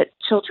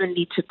children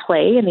need to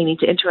play and they need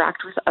to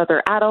interact with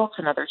other adults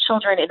and other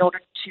children in order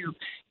to,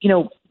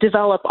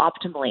 develop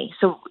optimally.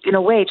 So in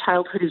a way,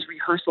 childhood is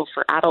rehearsal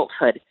for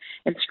adulthood,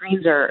 and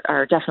screens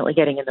are definitely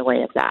getting in the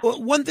way of that.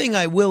 Well, one thing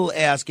I will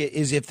ask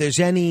is if there's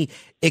any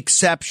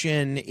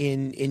exception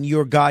in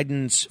your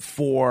guidance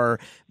for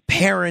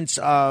parents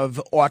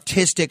of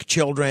autistic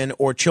children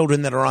or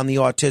children that are on the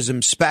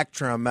autism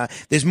spectrum.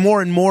 There's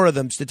more and more of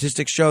them.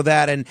 Statistics show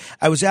that. And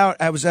I was at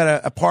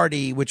a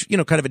party, which,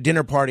 kind of a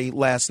dinner party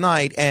last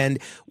night. And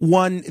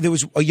there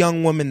was a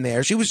young woman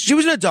there. She was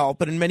an adult,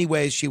 but in many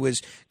ways she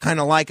was kind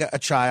of like a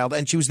child.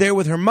 And she was there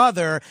with her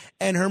mother,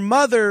 and her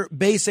mother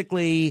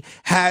basically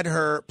had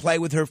her play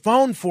with her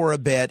phone for a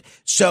bit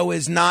so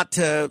as not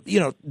to,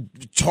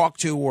 talk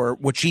to or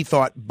what she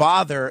thought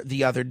bother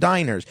the other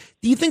diners.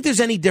 Do you think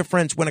there's any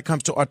difference when it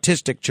comes to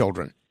autistic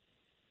children?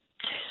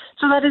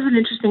 So that is an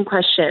interesting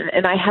question,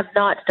 and I have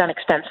not done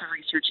extensive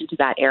research into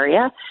that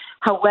area.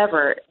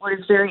 However, what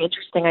is very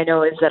interesting, I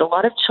know, is that a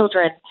lot of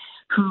children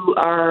who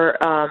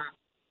are,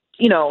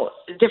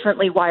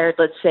 differently wired,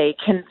 let's say,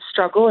 can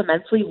struggle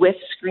immensely with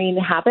screen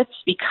habits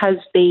because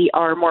they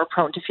are more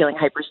prone to feeling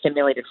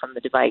hyperstimulated from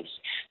the device.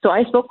 So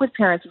I spoke with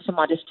parents of some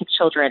autistic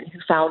children who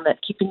found that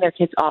keeping their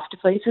kids off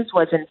devices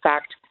was, in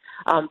fact,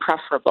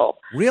 preferable.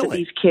 Really? So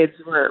these kids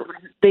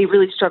they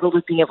really struggled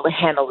with being able to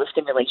handle the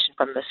stimulation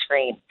from the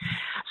screen.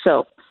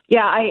 So,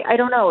 yeah, I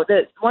don't know.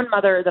 The one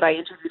mother that I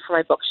interviewed for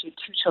my book, she had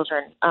two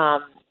children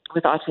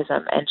with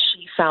autism, and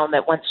she found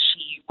that once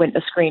she went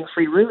a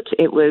screen-free route,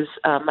 it was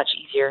much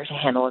easier to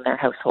handle in their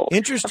household.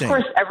 Interesting. Of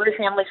course, every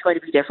family is going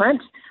to be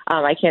different.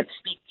 I can't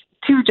speak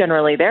too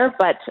generally there,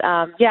 but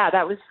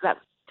that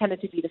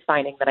tended to be the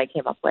finding that I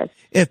came up with.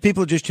 If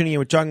people are just tuning in,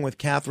 we're talking with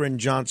Katherine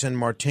Johnson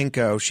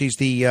Martinko. She's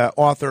the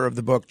author of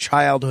the book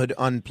Childhood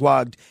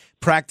Unplugged,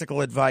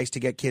 Practical Advice to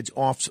Get Kids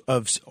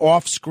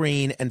off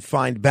Screen and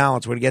Find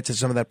Balance. We're going to get to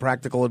some of that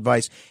practical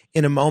advice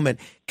in a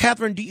moment.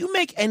 Katherine, do you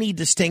make any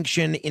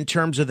distinction in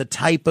terms of the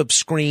type of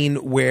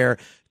screen we're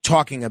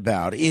talking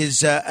about?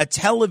 Is a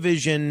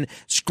television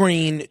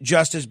screen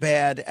just as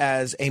bad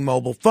as a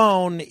mobile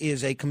phone?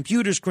 Is a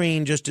computer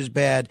screen just as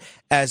bad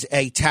as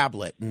a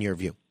tablet, in your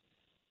view?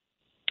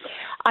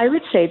 I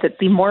would say that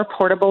the more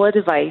portable a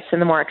device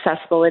and the more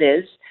accessible it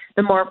is,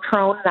 the more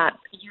prone that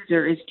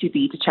user is to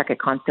be to check it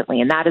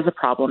constantly. And that is a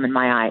problem in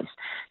my eyes.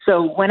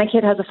 So when a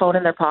kid has a phone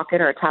in their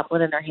pocket or a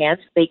tablet in their hands,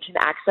 they can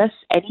access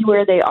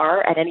anywhere they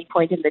are at any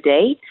point in the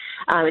day.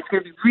 It's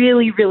going to be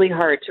really, really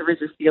hard to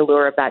resist the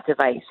allure of that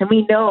device. And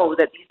we know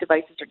that these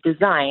devices are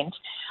designed,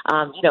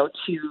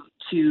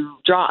 to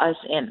draw us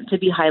in, to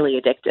be highly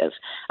addictive.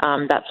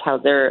 That's how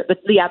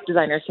the app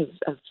designers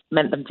have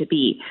meant them to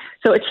be.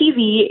 So a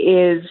TV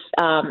is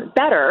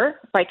better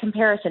by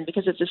comparison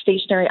because it's a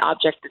stationary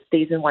object that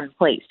stays in one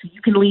place. So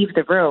you can leave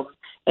the room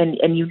and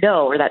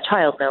or that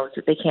child knows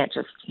that they can't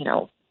just,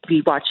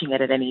 be watching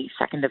it at any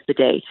second of the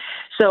day.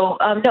 So,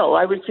 no,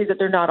 I would say that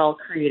they're not all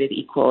created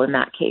equal in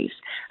that case.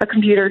 A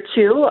computer,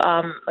 too,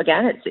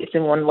 again, it's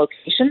in one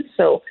location,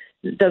 so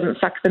it doesn't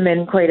suck them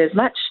in quite as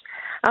much.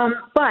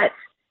 But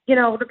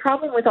the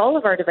problem with all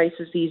of our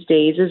devices these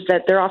days is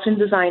that they're often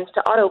designed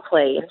to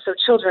autoplay. And so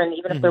children,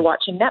 even if they're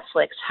watching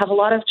Netflix, have a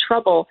lot of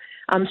trouble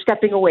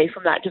stepping away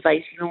from that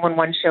device even when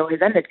one show has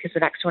ended because the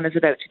next one is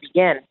about to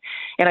begin.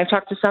 And I've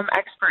talked to some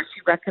experts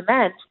who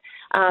recommend,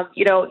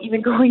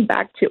 even going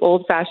back to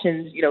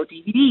old-fashioned,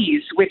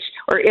 DVDs,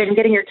 and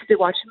getting your kids to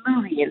watch a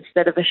movie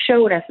instead of a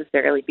show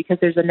necessarily because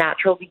there's a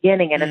natural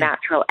beginning and a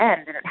natural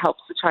end, and it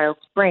helps the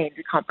child's brain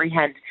to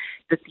comprehend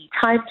that the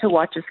time to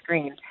watch a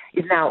screen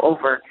is now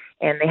over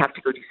and they have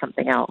to go do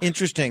something else.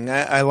 Interesting.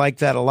 I like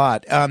that a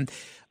lot.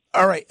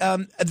 All right.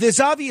 There's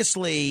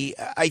obviously,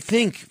 I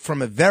think,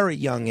 from a very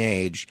young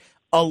age,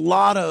 a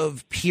lot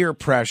of peer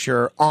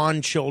pressure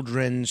on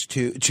children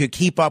to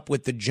keep up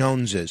with the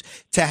Joneses,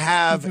 to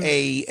have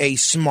a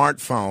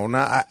smartphone.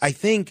 I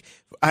think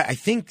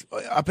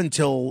up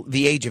until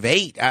the age of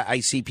 8, I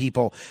see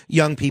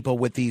young people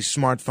with these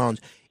smartphones.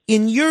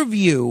 In your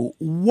view,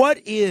 what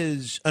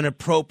is an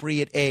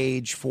appropriate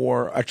age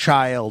for a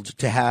child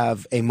to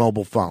have a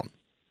mobile phone?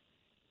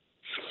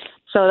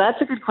 So that's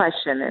a good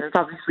question, and it's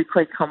obviously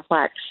quite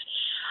complex.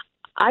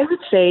 I would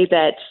say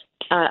that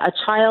a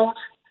child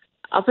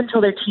up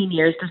until their teen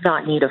years does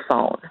not need a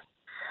phone.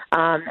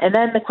 And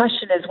then the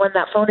question is, when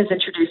that phone is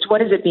introduced,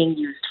 what is it being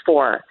used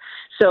for?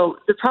 So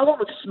the problem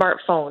with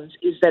smartphones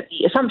is that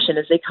the assumption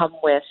is they come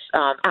with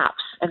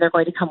apps, and they're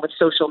going to come with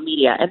social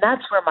media, and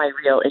that's where my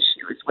real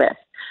issue is with.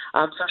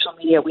 Social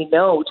media we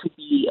know to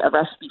be a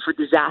recipe for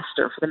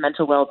disaster for the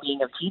mental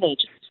well-being of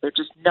teenagers. They're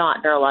just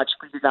not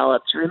neurologically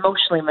developed or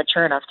emotionally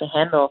mature enough to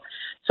handle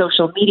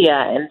social media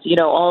and,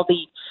 all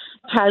the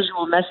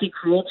casual, messy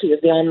cruelty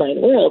of the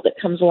online world that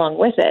comes along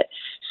with it.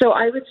 So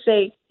I would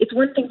say it's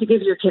one thing to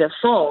give your kid a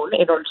phone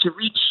in order to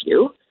reach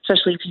you,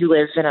 especially if you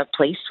live in a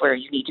place where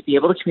you need to be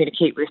able to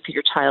communicate with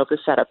your child to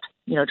set up,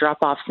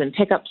 drop-offs and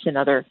pickups and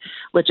other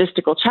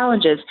logistical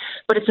challenges.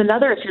 But it's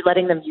another if you're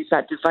letting them use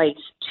that device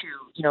to,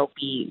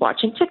 be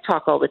watching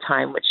TikTok all the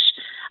time, which,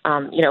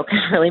 can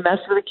really mess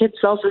with a kid's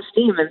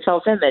self-esteem and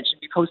self-image, and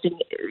be posting,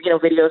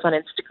 videos on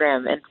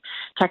Instagram and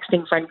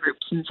texting friend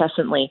groups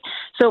incessantly.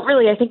 So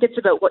really, I think it's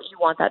about what you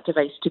want that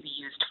device to be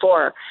used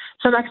for.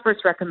 Some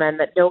experts recommend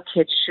that no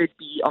kid should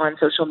be on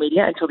social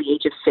media until the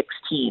age of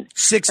 16.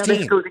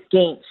 16?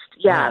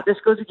 Now, this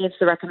goes against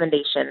the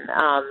recommendation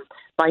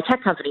by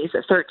tech companies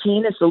that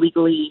 13 is the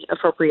legally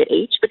appropriate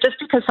age. But just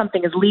because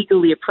something is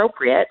legally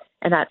appropriate,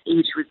 and that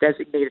age was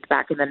designated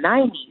back in the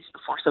 90s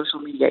before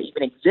social media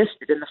even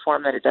existed in the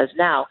form that it does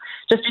now,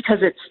 just because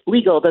it's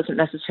legal doesn't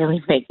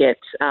necessarily make it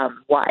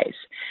wise.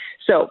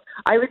 So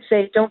I would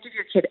say don't give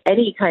your kid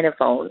any kind of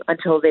phone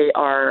until they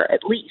are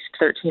at least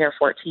 13 or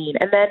 14,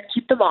 and then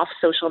keep them off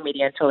social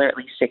media until they're at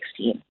least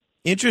 16.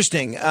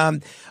 Interesting. All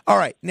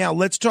right. Now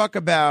let's talk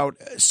about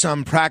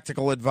some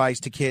practical advice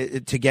to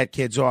get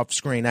kids off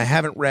screen. I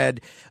haven't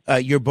read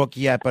your book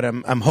yet, but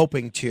I'm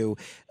hoping to.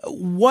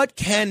 What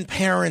can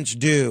parents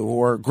do,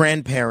 or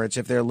grandparents,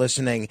 if they're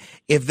listening,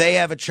 if they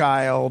have a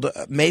child,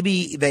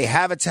 maybe they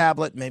have a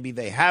tablet, maybe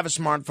they have a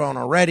smartphone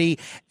already,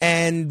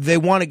 and they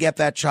want to get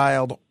that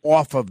child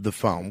off of the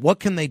phone? What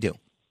can they do?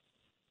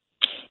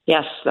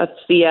 Yes, that's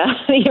the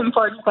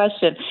important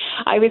question.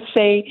 I would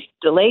say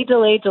delay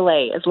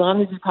as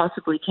long as you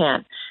possibly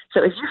can.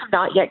 So if you have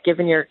not yet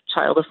given your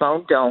child a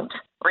phone, don't,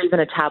 or even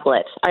a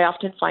tablet. I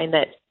often find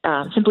that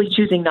simply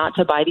choosing not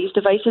to buy these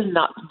devices,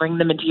 not to bring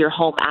them into your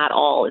home at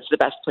all, is the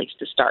best place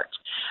to start.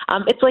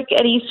 It's like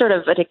any sort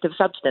of addictive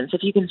substance.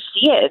 If you can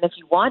see it and if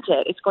you want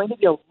it, it's going to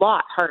be a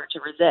lot harder to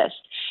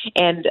resist.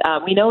 And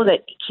we know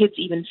that kids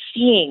even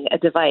seeing a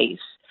device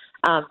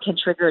can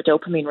trigger a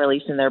dopamine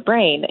release in their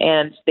brain,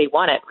 and they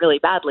want it really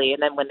badly.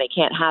 And then when they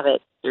can't have it,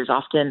 there's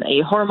often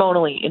a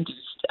hormonally induced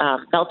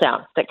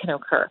meltdown that can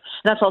occur.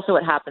 And that's also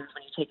what happens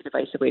when you take a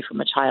device away from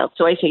a child.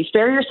 So I say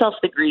spare yourself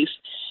the grief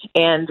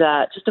and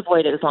just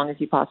avoid it as long as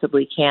you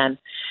possibly can.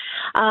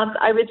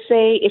 I would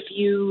say if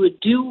you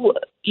do,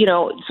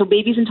 so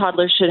babies and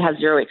toddlers should have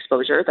zero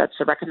exposure. That's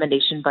a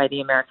recommendation by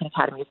the American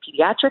Academy of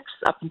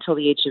Pediatrics up until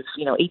the age of,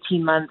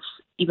 18 months.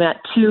 Even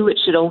at 2, it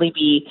should only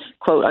be,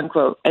 quote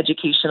unquote,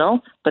 educational,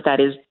 but that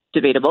is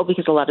debatable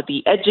because a lot of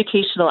the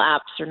educational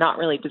apps are not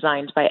really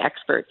designed by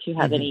experts who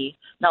have any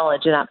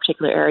knowledge in that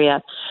particular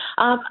area.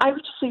 I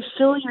would just say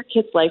fill your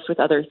kid's life with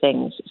other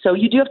things. So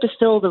you do have to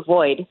fill the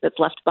void that's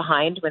left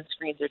behind when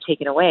screens are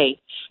taken away.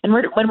 And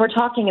when we're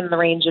talking in the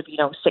range of,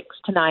 6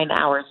 to 9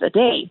 hours a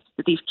day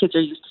that these kids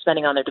are used to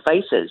spending on their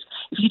devices,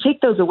 if you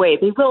take those away,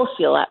 they will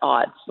feel at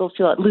odds. They'll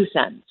feel at loose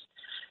ends.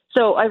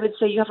 So I would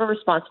say you have a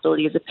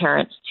responsibility as a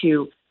parent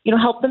to,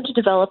 help them to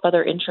develop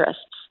other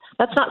interests.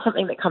 That's not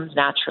something that comes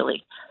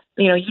naturally.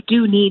 You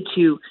do need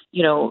to,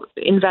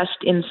 invest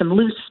in some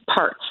loose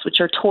parts,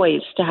 which are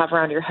toys to have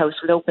around your house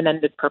with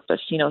open-ended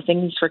purpose,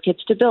 things for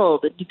kids to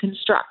build and to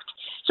construct.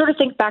 Sort of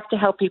think back to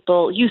how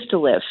people used to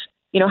live,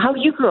 how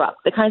you grew up,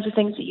 the kinds of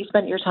things that you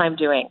spent your time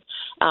doing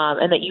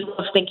and that you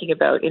love thinking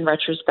about in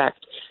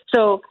retrospect.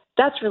 So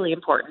that's really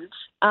important.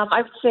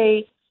 I would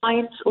say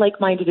find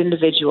like-minded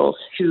individuals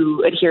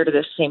who adhere to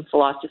this same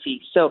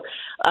philosophy. So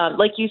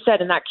like you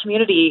said, in that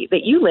community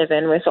that you live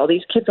in with all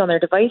these kids on their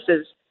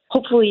devices,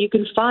 hopefully you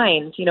can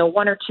find,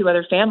 1 or 2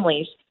 other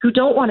families who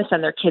don't want to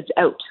send their kids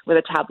out with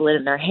a tablet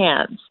in their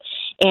hands.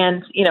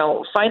 And,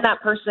 find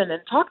that person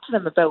and talk to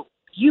them about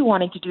you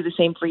wanting to do the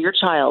same for your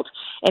child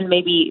and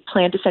maybe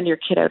plan to send your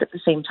kid out at the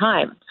same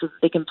time so that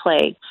they can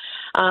play.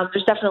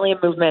 There's definitely a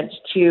movement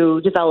to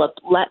develop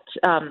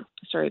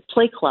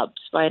play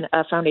clubs by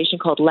a foundation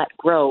called Let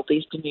Grow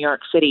based in New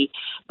York City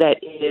that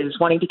is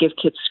wanting to give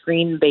kids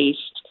screen-based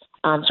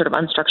sort of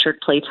unstructured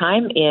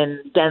playtime in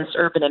dense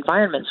urban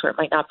environments where it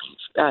might not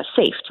be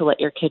safe to let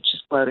your kids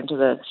just go out into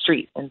the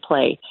street and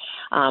play,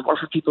 or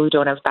for people who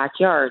don't have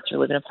backyards or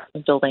live in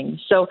apartment buildings.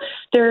 So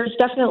there's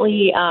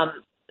definitely,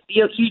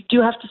 you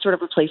do have to sort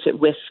of replace it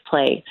with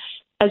play.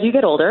 As you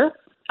get older,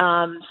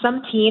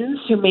 some teens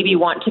who maybe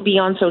want to be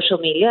on social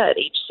media at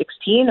age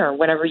 16 or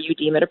whenever you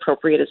deem it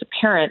appropriate as a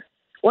parent,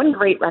 one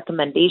great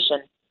recommendation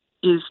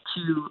is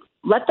to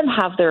let them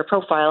have their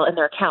profile and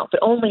their account, but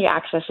only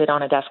access it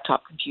on a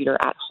desktop computer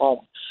at home.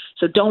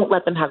 So don't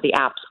let them have the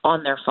apps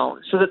on their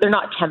phone so that they're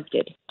not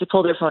tempted to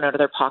pull their phone out of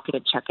their pocket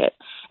and check it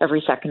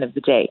every second of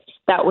the day.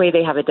 That way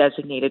they have a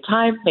designated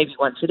time, maybe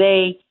once a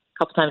day, a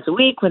couple times a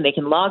week, when they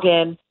can log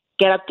in,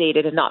 get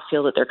updated, and not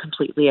feel that they're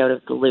completely out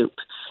of the loop.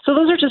 So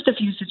those are just a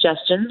few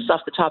suggestions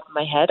off the top of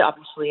my head.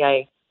 Obviously,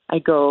 I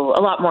go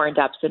a lot more in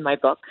depth in my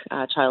book,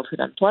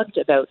 Childhood Unplugged,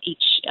 about each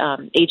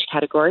age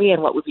category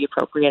and what would be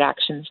appropriate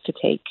actions to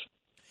take.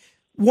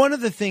 One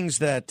of the things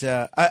that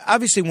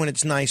obviously when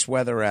it's nice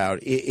weather out,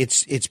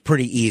 it's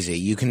pretty easy.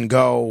 You can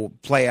go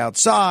play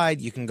outside.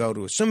 You can go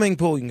to a swimming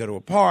pool. You can go to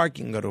a park.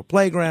 You can go to a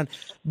playground.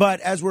 But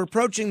as we're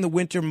approaching the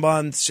winter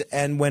months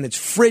and when it's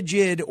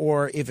frigid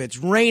or if it's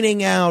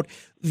raining out,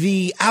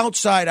 the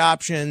outside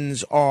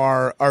options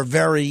are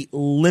very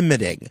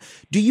limiting.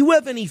 Do you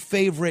have any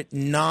favorite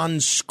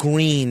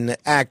non-screen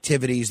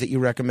activities that you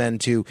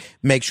recommend to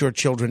make sure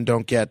children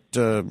don't get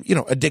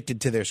addicted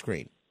to their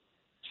screen?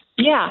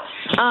 Yeah.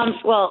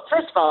 Well,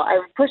 first of all, I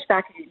would push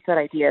back against that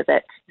idea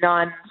that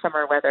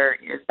non-summer weather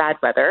is bad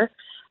weather.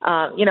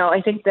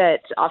 I think that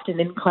often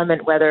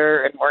inclement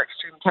weather and more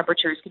extreme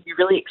temperatures can be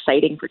really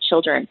exciting for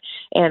children.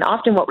 And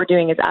often what we're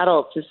doing as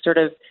adults is sort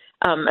of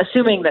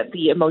assuming that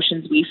the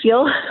emotions we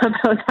feel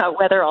about that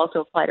weather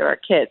also apply to our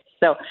kids.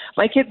 So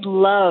my kids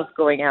love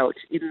going out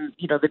in,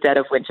 the dead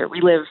of winter.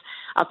 We live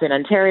up in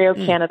Ontario,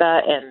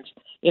 Canada, and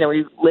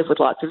we live with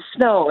lots of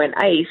snow and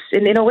ice,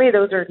 and in a way,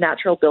 those are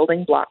natural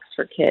building blocks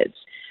for kids.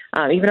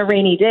 Even a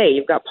rainy day,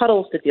 you've got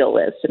puddles to deal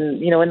with,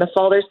 and in the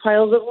fall, there's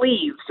piles of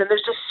leaves, and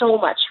there's just so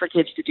much for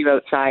kids to do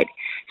outside.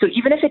 So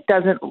even if it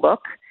doesn't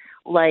look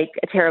like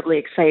a terribly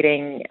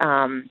exciting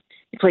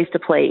place to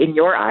play in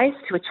your eyes,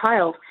 to a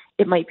child,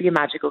 it might be a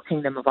magical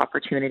kingdom of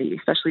opportunity,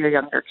 especially a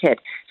younger kid.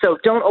 So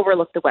don't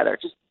overlook the weather.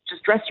 Just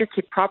dress your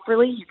kid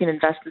properly. You can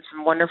invest in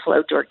some wonderful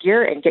outdoor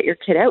gear and get your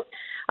kid out.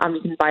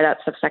 You can buy that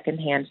stuff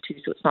secondhand too,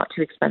 so it's not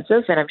too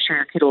expensive, and I'm sure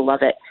your kid will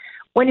love it.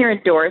 When you're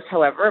indoors,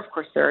 however, of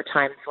course, there are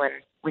times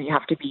when you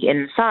have to be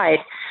inside.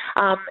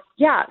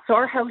 So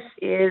our house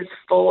is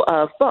full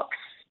of books.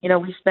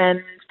 We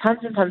spend tons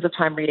and tons of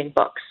time reading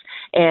books.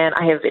 And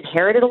I have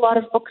inherited a lot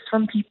of books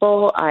from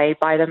people. I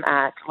buy them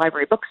at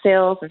library book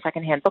sales and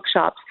secondhand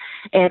bookshops.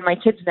 And my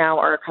kids now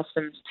are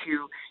accustomed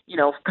to,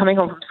 coming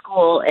home from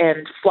school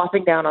and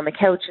flopping down on the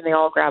couch, and they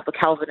all grab a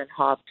Calvin and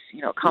Hobbes,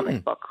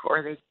 comic book,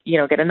 or they,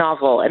 get a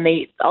novel. And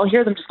I'll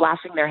hear them just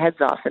laughing their heads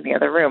off in the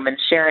other room and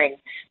sharing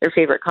their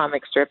favorite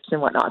comic strips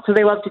and whatnot. So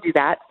they love to do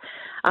that.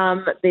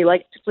 They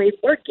like to play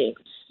board games.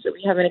 So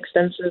we have an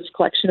extensive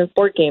collection of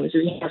board games.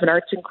 We have an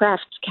arts and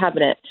crafts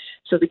cabinet,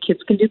 so the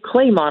kids can do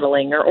clay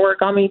modeling or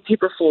origami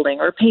paper folding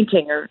or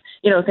painting or,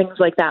 things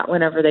like that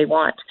whenever they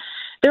want.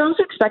 They're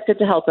also expected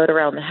to help out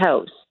around the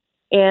house.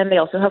 And they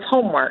also have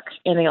homework,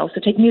 and they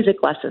also take music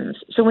lessons.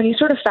 So when you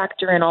sort of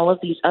factor in all of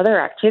these other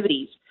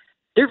activities,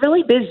 they're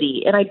really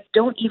busy, and I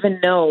don't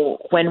even know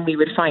when we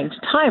would find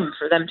time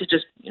for them to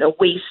just,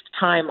 waste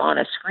time on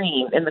a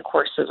screen in the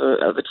course of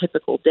a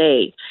typical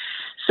day.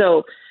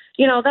 So,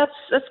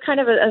 that's kind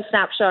of a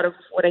snapshot of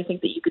what I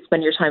think that you could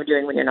spend your time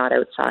doing when you're not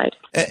outside.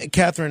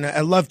 Catherine,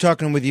 I love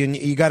talking with you, and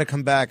you got to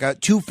come back.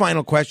 Two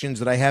final questions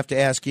that I have to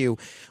ask you.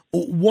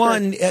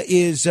 One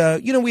is,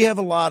 we have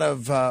a lot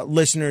of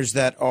listeners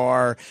that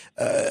are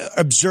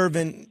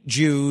observant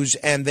Jews,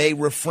 and they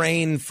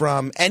refrain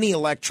from any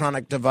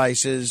electronic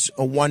devices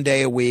one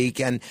day a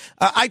week. And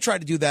I try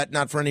to do that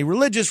not for any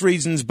religious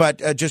reasons,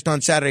 but just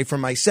on Saturday for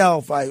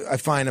myself. I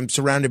find I'm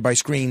surrounded by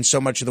screens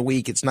so much of the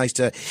week. It's nice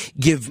to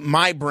give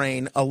my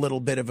brain a little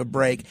bit of a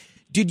break.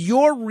 Did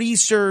your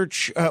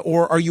research,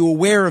 or are you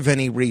aware of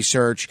any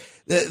research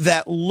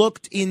that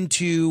looked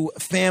into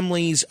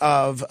families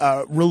of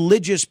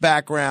religious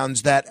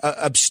backgrounds that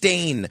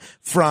abstain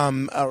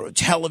from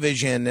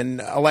television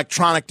and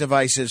electronic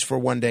devices for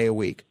one day a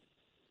week?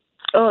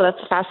 Oh, that's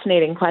a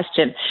fascinating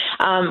question.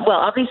 Well,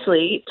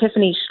 obviously,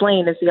 Tiffany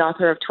Shlain is the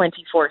author of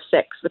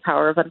 24/6, The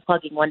Power of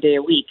Unplugging One Day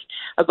a Week,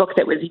 a book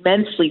that was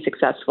immensely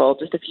successful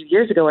just a few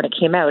years ago when it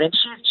came out. And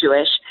she's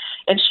Jewish,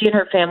 and she and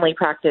her family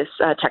practice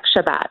Tek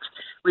Shabbat,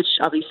 which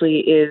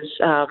obviously is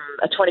a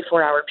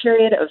 24-hour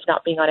period of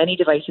not being on any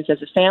devices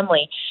as a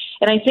family.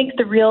 And I think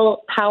the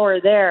real power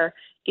there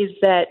is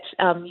that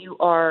you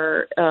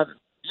are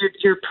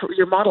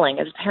you're modeling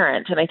as a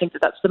parent, and I think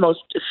that that's the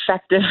most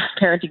effective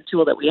parenting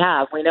tool that we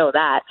have. We know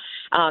that,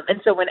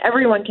 and so when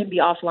everyone can be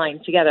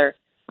offline together,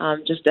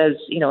 just as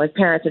as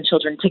parents and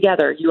children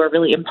together, you are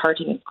really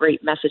imparting a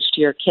great message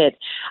to your kid.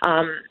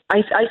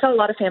 I saw a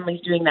lot of families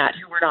doing that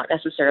who were not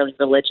necessarily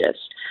religious.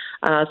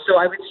 So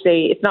I would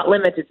say it's not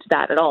limited to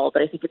that at all,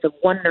 but I think it's a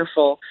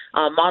wonderful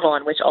model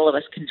on which all of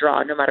us can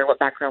draw, no matter what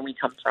background we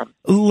come from.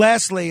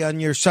 Lastly, on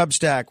your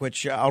Substack,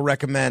 which I'll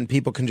recommend,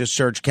 people can just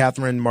search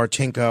Catherine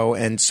Martinko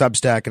and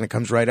Substack, and it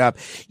comes right up.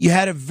 You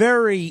had a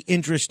very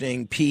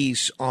interesting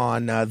piece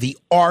on the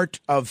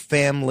art of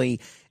family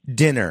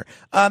dinner.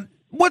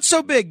 What's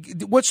so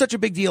big? What's such a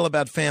big deal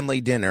about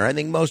family dinner? I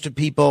think most of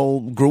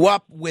people grew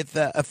up with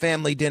a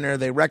family dinner.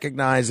 They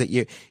recognize that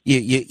you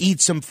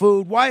eat some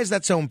food. Why is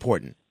that so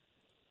important?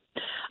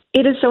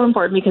 It is so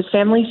important because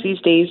families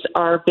these days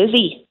are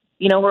busy.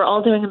 We're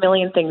all doing a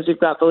million things. We've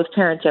got both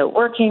parents out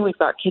working. We've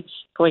got kids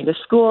going to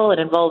school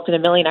and involved in a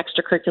million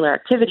extracurricular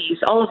activities,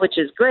 all of which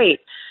is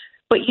great.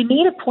 But you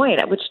need a point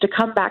at which to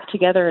come back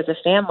together as a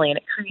family, and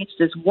it creates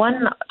this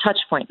one touch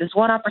point, this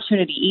one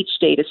opportunity each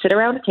day to sit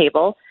around a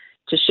table,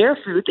 to share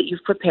food that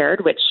you've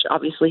prepared, which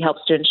obviously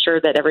helps to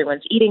ensure that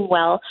everyone's eating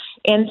well,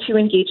 and to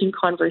engage in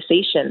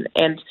conversation.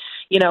 And,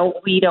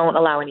 we don't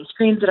allow any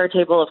screens at our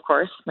table, of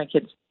course. My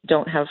kids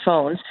don't have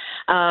phones.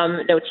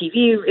 No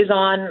TV is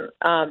on,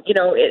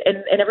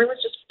 and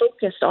everyone's just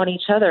focused on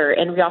each other.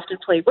 And we often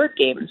play word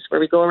games where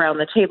we go around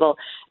the table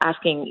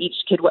asking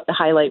each kid what the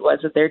highlight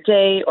was of their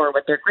day, or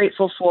what they're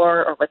grateful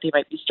for, or what they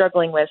might be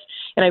struggling with.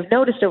 And I've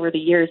noticed over the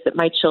years that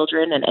my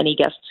children and any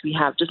guests we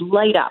have just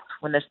light up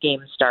when this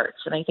game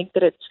starts. And I think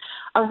that it's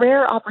a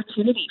rare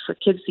opportunity for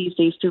kids these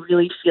days to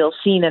really feel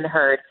seen and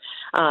heard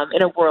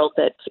in a world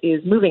that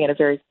is moving at a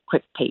very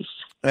quick pace.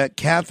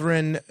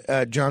 Catherine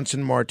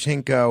Johnson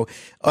Martinko,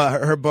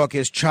 her book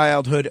is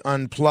Childhood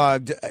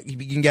Unplugged. You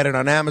can get it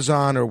on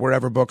Amazon or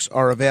wherever books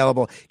are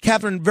available.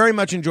 Catherine, very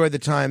much enjoyed the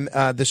time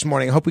this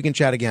morning. I hope we can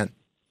chat again.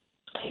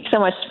 Thanks so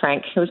much,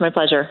 Frank. It was my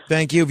pleasure.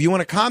 Thank you. If you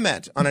want to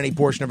comment on any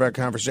portion of our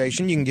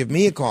conversation, you can give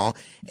me a call,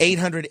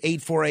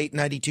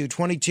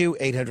 800-848-9222,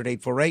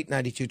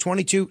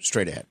 800-848-9222,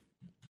 straight ahead.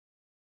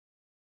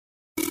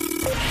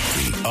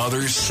 The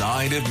Other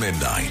Side of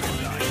Midnight.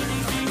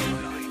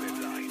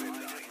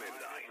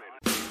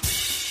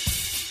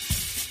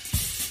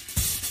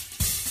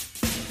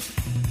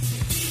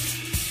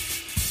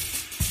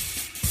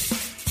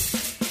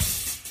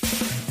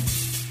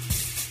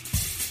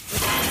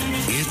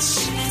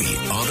 It's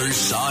The Other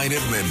Side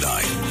of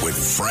Midnight with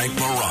Frank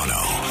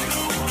Morano.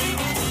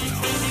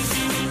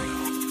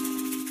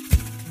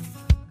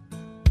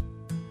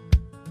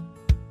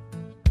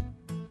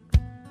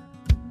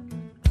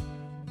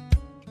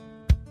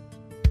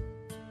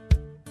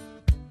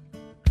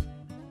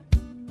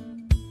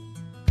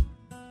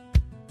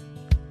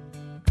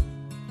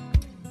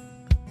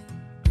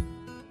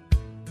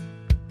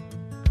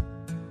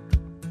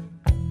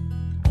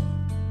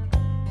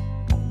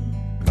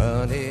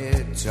 Money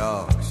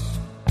talks,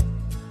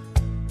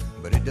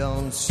 but it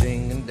don't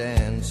sing and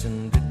dance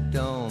and it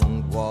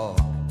don't walk.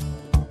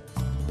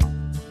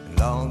 As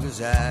long as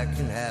I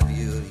can have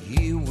you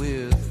here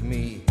with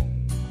me,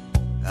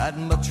 I'd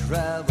much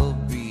rather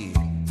be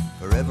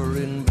forever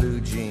in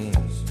blue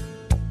jeans.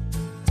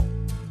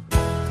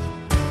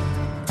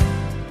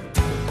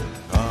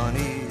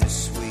 Honey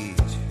is sweet.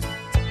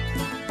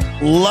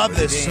 Love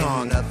this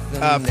song,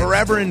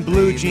 Forever in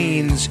Blue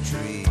Jeans,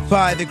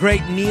 by the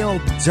great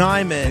Neil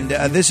Diamond.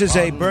 This is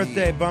a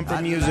birthday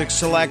bumper music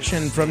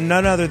selection from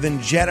none other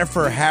than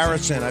Jennifer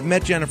Harrison. I've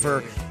met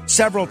Jennifer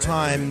several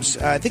times.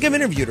 I think I've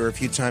interviewed her a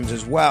few times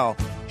as well.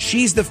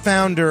 She's the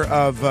founder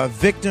of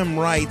Victim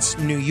Rights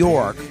New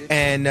York,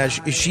 and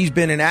she's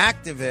been an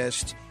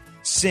activist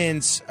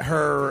since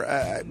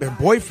her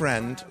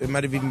boyfriend, it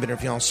might have even been her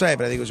fiancé,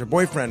 but I think it was her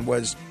boyfriend,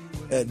 was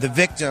the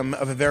victim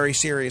of a very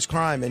serious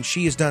crime, and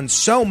she has done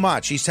so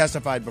much. She's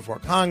testified before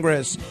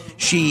Congress.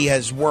 She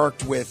has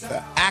worked with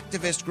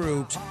activist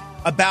groups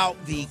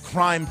about the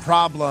crime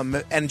problem,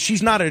 and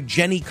she's not a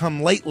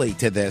Jenny-come-lately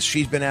to this.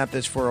 She's been at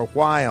this for a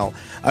while.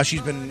 She's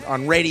been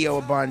on radio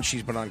a bunch.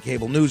 She's been on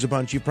cable news a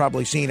bunch. You've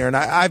probably seen her, and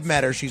I've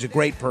met her. She's a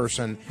great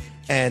person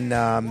and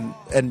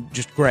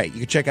just great. You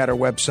can check out her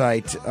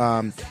website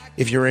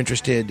if you're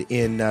interested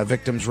in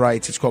victims'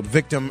 rights. It's called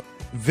Victims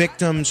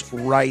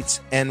Rights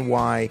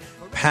NY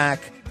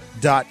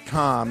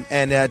PAC.com,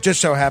 and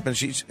just so happens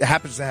she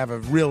happens to have a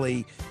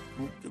really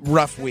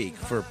rough week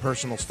for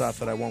personal stuff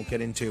that I won't get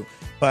into,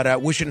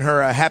 but wishing her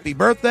a happy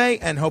birthday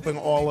and hoping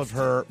all of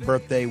her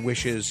birthday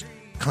wishes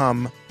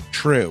come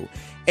true.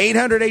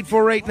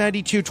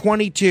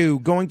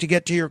 800-848-9222. Going to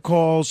get to your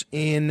calls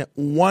in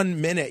 1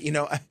 minute. You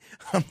know,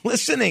 I'm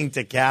listening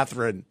to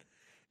Catherine,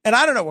 and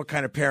I don't know what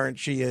kind of parent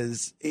she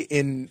is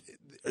in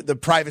the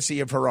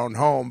privacy of her own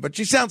home, but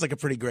she sounds like a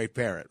pretty great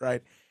parent,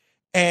 right?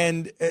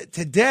 And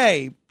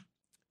today,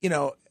 you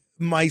know,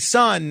 my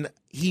son,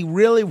 he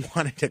really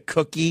wanted a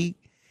cookie,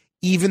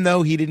 even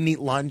though he didn't eat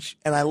lunch,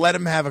 and I let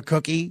him have a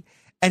cookie,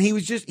 and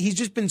he's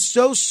just been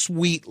so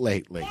sweet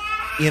lately.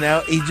 You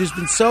know, he's just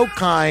been so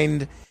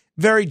kind,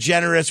 very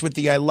generous with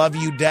the I love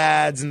you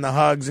dads and the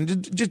hugs,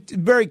 and just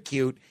very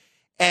cute.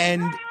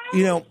 And,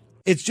 you know,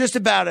 it's just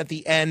about at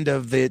the end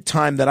of the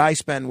time that I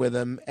spend with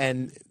him,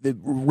 and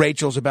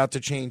Rachel's about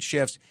to change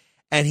shifts,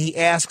 and he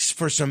asks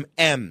for some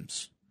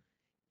M's.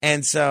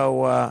 And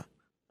so,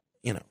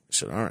 you know, I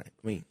said, all right,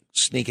 let me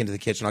sneak into the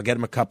kitchen. I'll get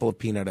him a couple of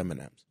peanut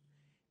M&Ms.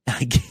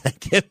 I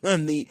give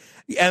him the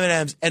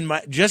M&Ms, and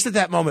just at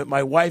that moment,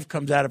 my wife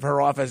comes out of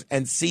her office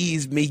and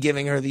sees me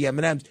giving her the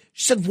M&Ms.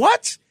 She said,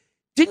 "What?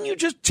 Didn't you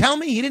just tell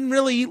me he didn't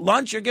really eat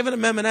lunch? You're giving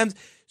him M&Ms."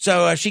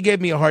 So she gave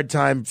me a hard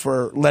time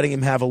for letting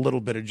him have a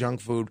little bit of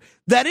junk food.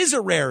 That is a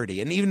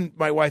rarity, and even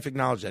my wife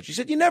acknowledged that. She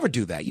said, "You never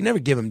do that. You never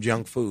give him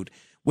junk food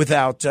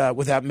without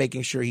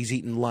making sure he's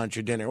eating lunch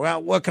or dinner."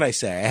 Well, what could I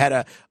say? I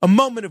had a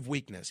moment of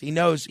weakness. He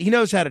knows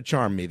how to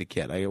charm me, the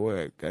kid. I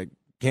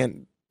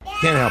can't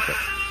help it.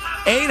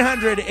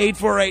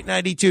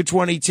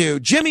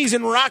 800-848-9222. Jimmy's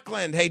in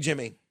Rockland. Hey,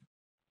 Jimmy.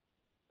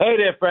 Hey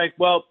there, Frank.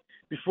 Well,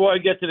 before I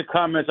get to the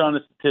comments on the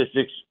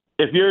statistics,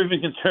 if you're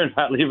even concerned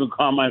about leaving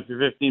Carmine for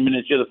 15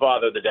 minutes, you're the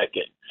father of the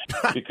decade.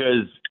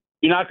 Because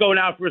you're not going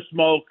out for a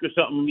smoke or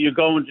something. You're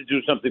going to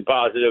do something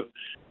positive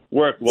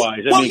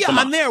work-wise. Well,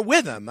 I'm there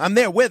with him. I'm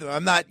not, I'm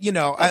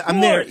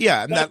there.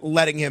 Yeah, I'm not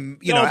letting him,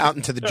 out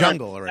into the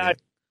jungle or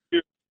anything.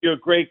 You're a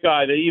great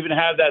guy to even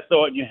have that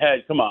thought in your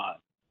head. Come on.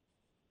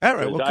 All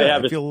right, well, I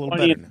have I feel a little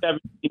 20 better and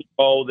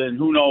 17-year-old, and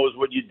who knows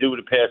what you do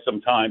to pass some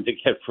time to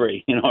get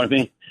free. You know what I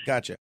mean?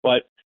 Gotcha.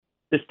 But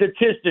the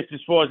statistics, as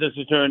far as this is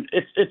concerned,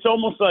 it's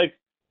almost like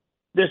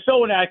they're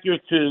so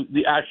inaccurate to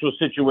the actual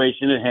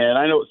situation at hand.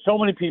 I know so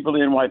many people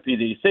in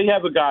NYPD. Say you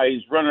have a guy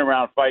who's running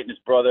around fighting his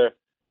brother.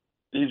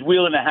 He's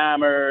wielding a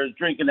hammer,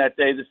 drinking that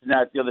day, this and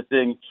that, the other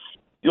thing.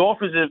 The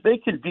officers, if they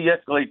can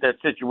de-escalate that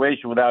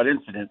situation without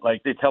incident,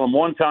 like they tell him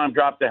one time,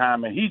 drop the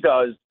hammer, he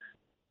does,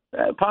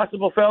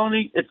 possible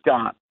felony, it's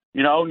gone.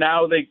 Now one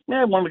of the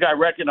guys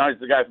recognized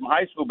the guy from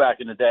high school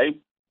back in the day.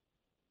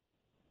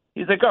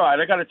 He's like, all right,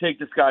 I got to take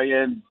this guy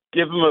in,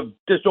 give him a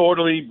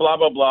disorderly, blah,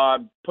 blah, blah,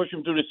 push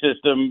him through the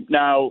system.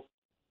 Now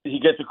he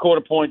gets a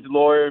court-appointed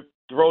lawyer,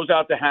 throws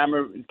out the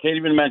hammer, can't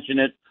even mention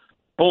it.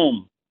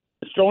 Boom.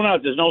 It's thrown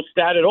out. There's no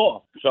stat at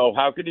all. So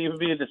how could it even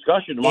be a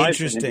discussion? in my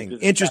opinion?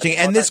 Interesting.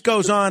 And this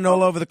goes on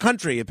all over the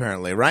country,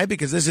 apparently, right?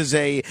 Because this is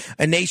a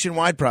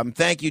nationwide problem.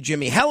 Thank you,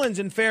 Jimmy. Helen's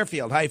in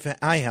Fairfield. Hi,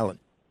 Helen.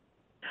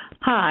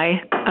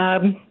 Hi.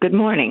 Good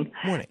morning.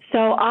 Morning.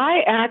 So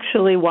I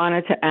actually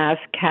wanted to ask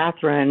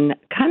Catherine,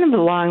 kind of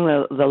along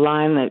the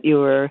line that you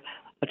were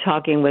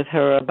talking with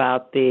her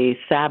about the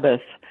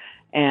Sabbath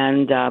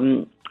and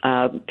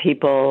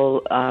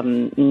people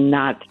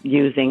not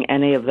using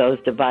any of those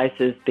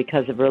devices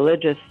because of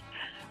religious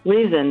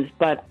reasons.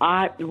 But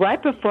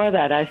right before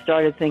that, I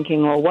started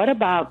thinking, well, what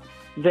about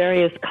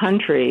various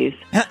countries?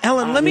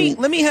 Helen, let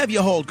me have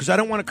you hold, because I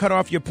don't want to cut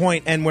off your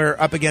point, and we're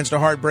up against a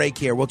hard break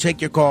here. We'll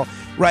take your call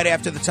right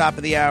after the top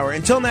of the hour.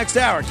 Until next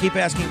hour, keep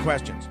asking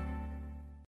questions.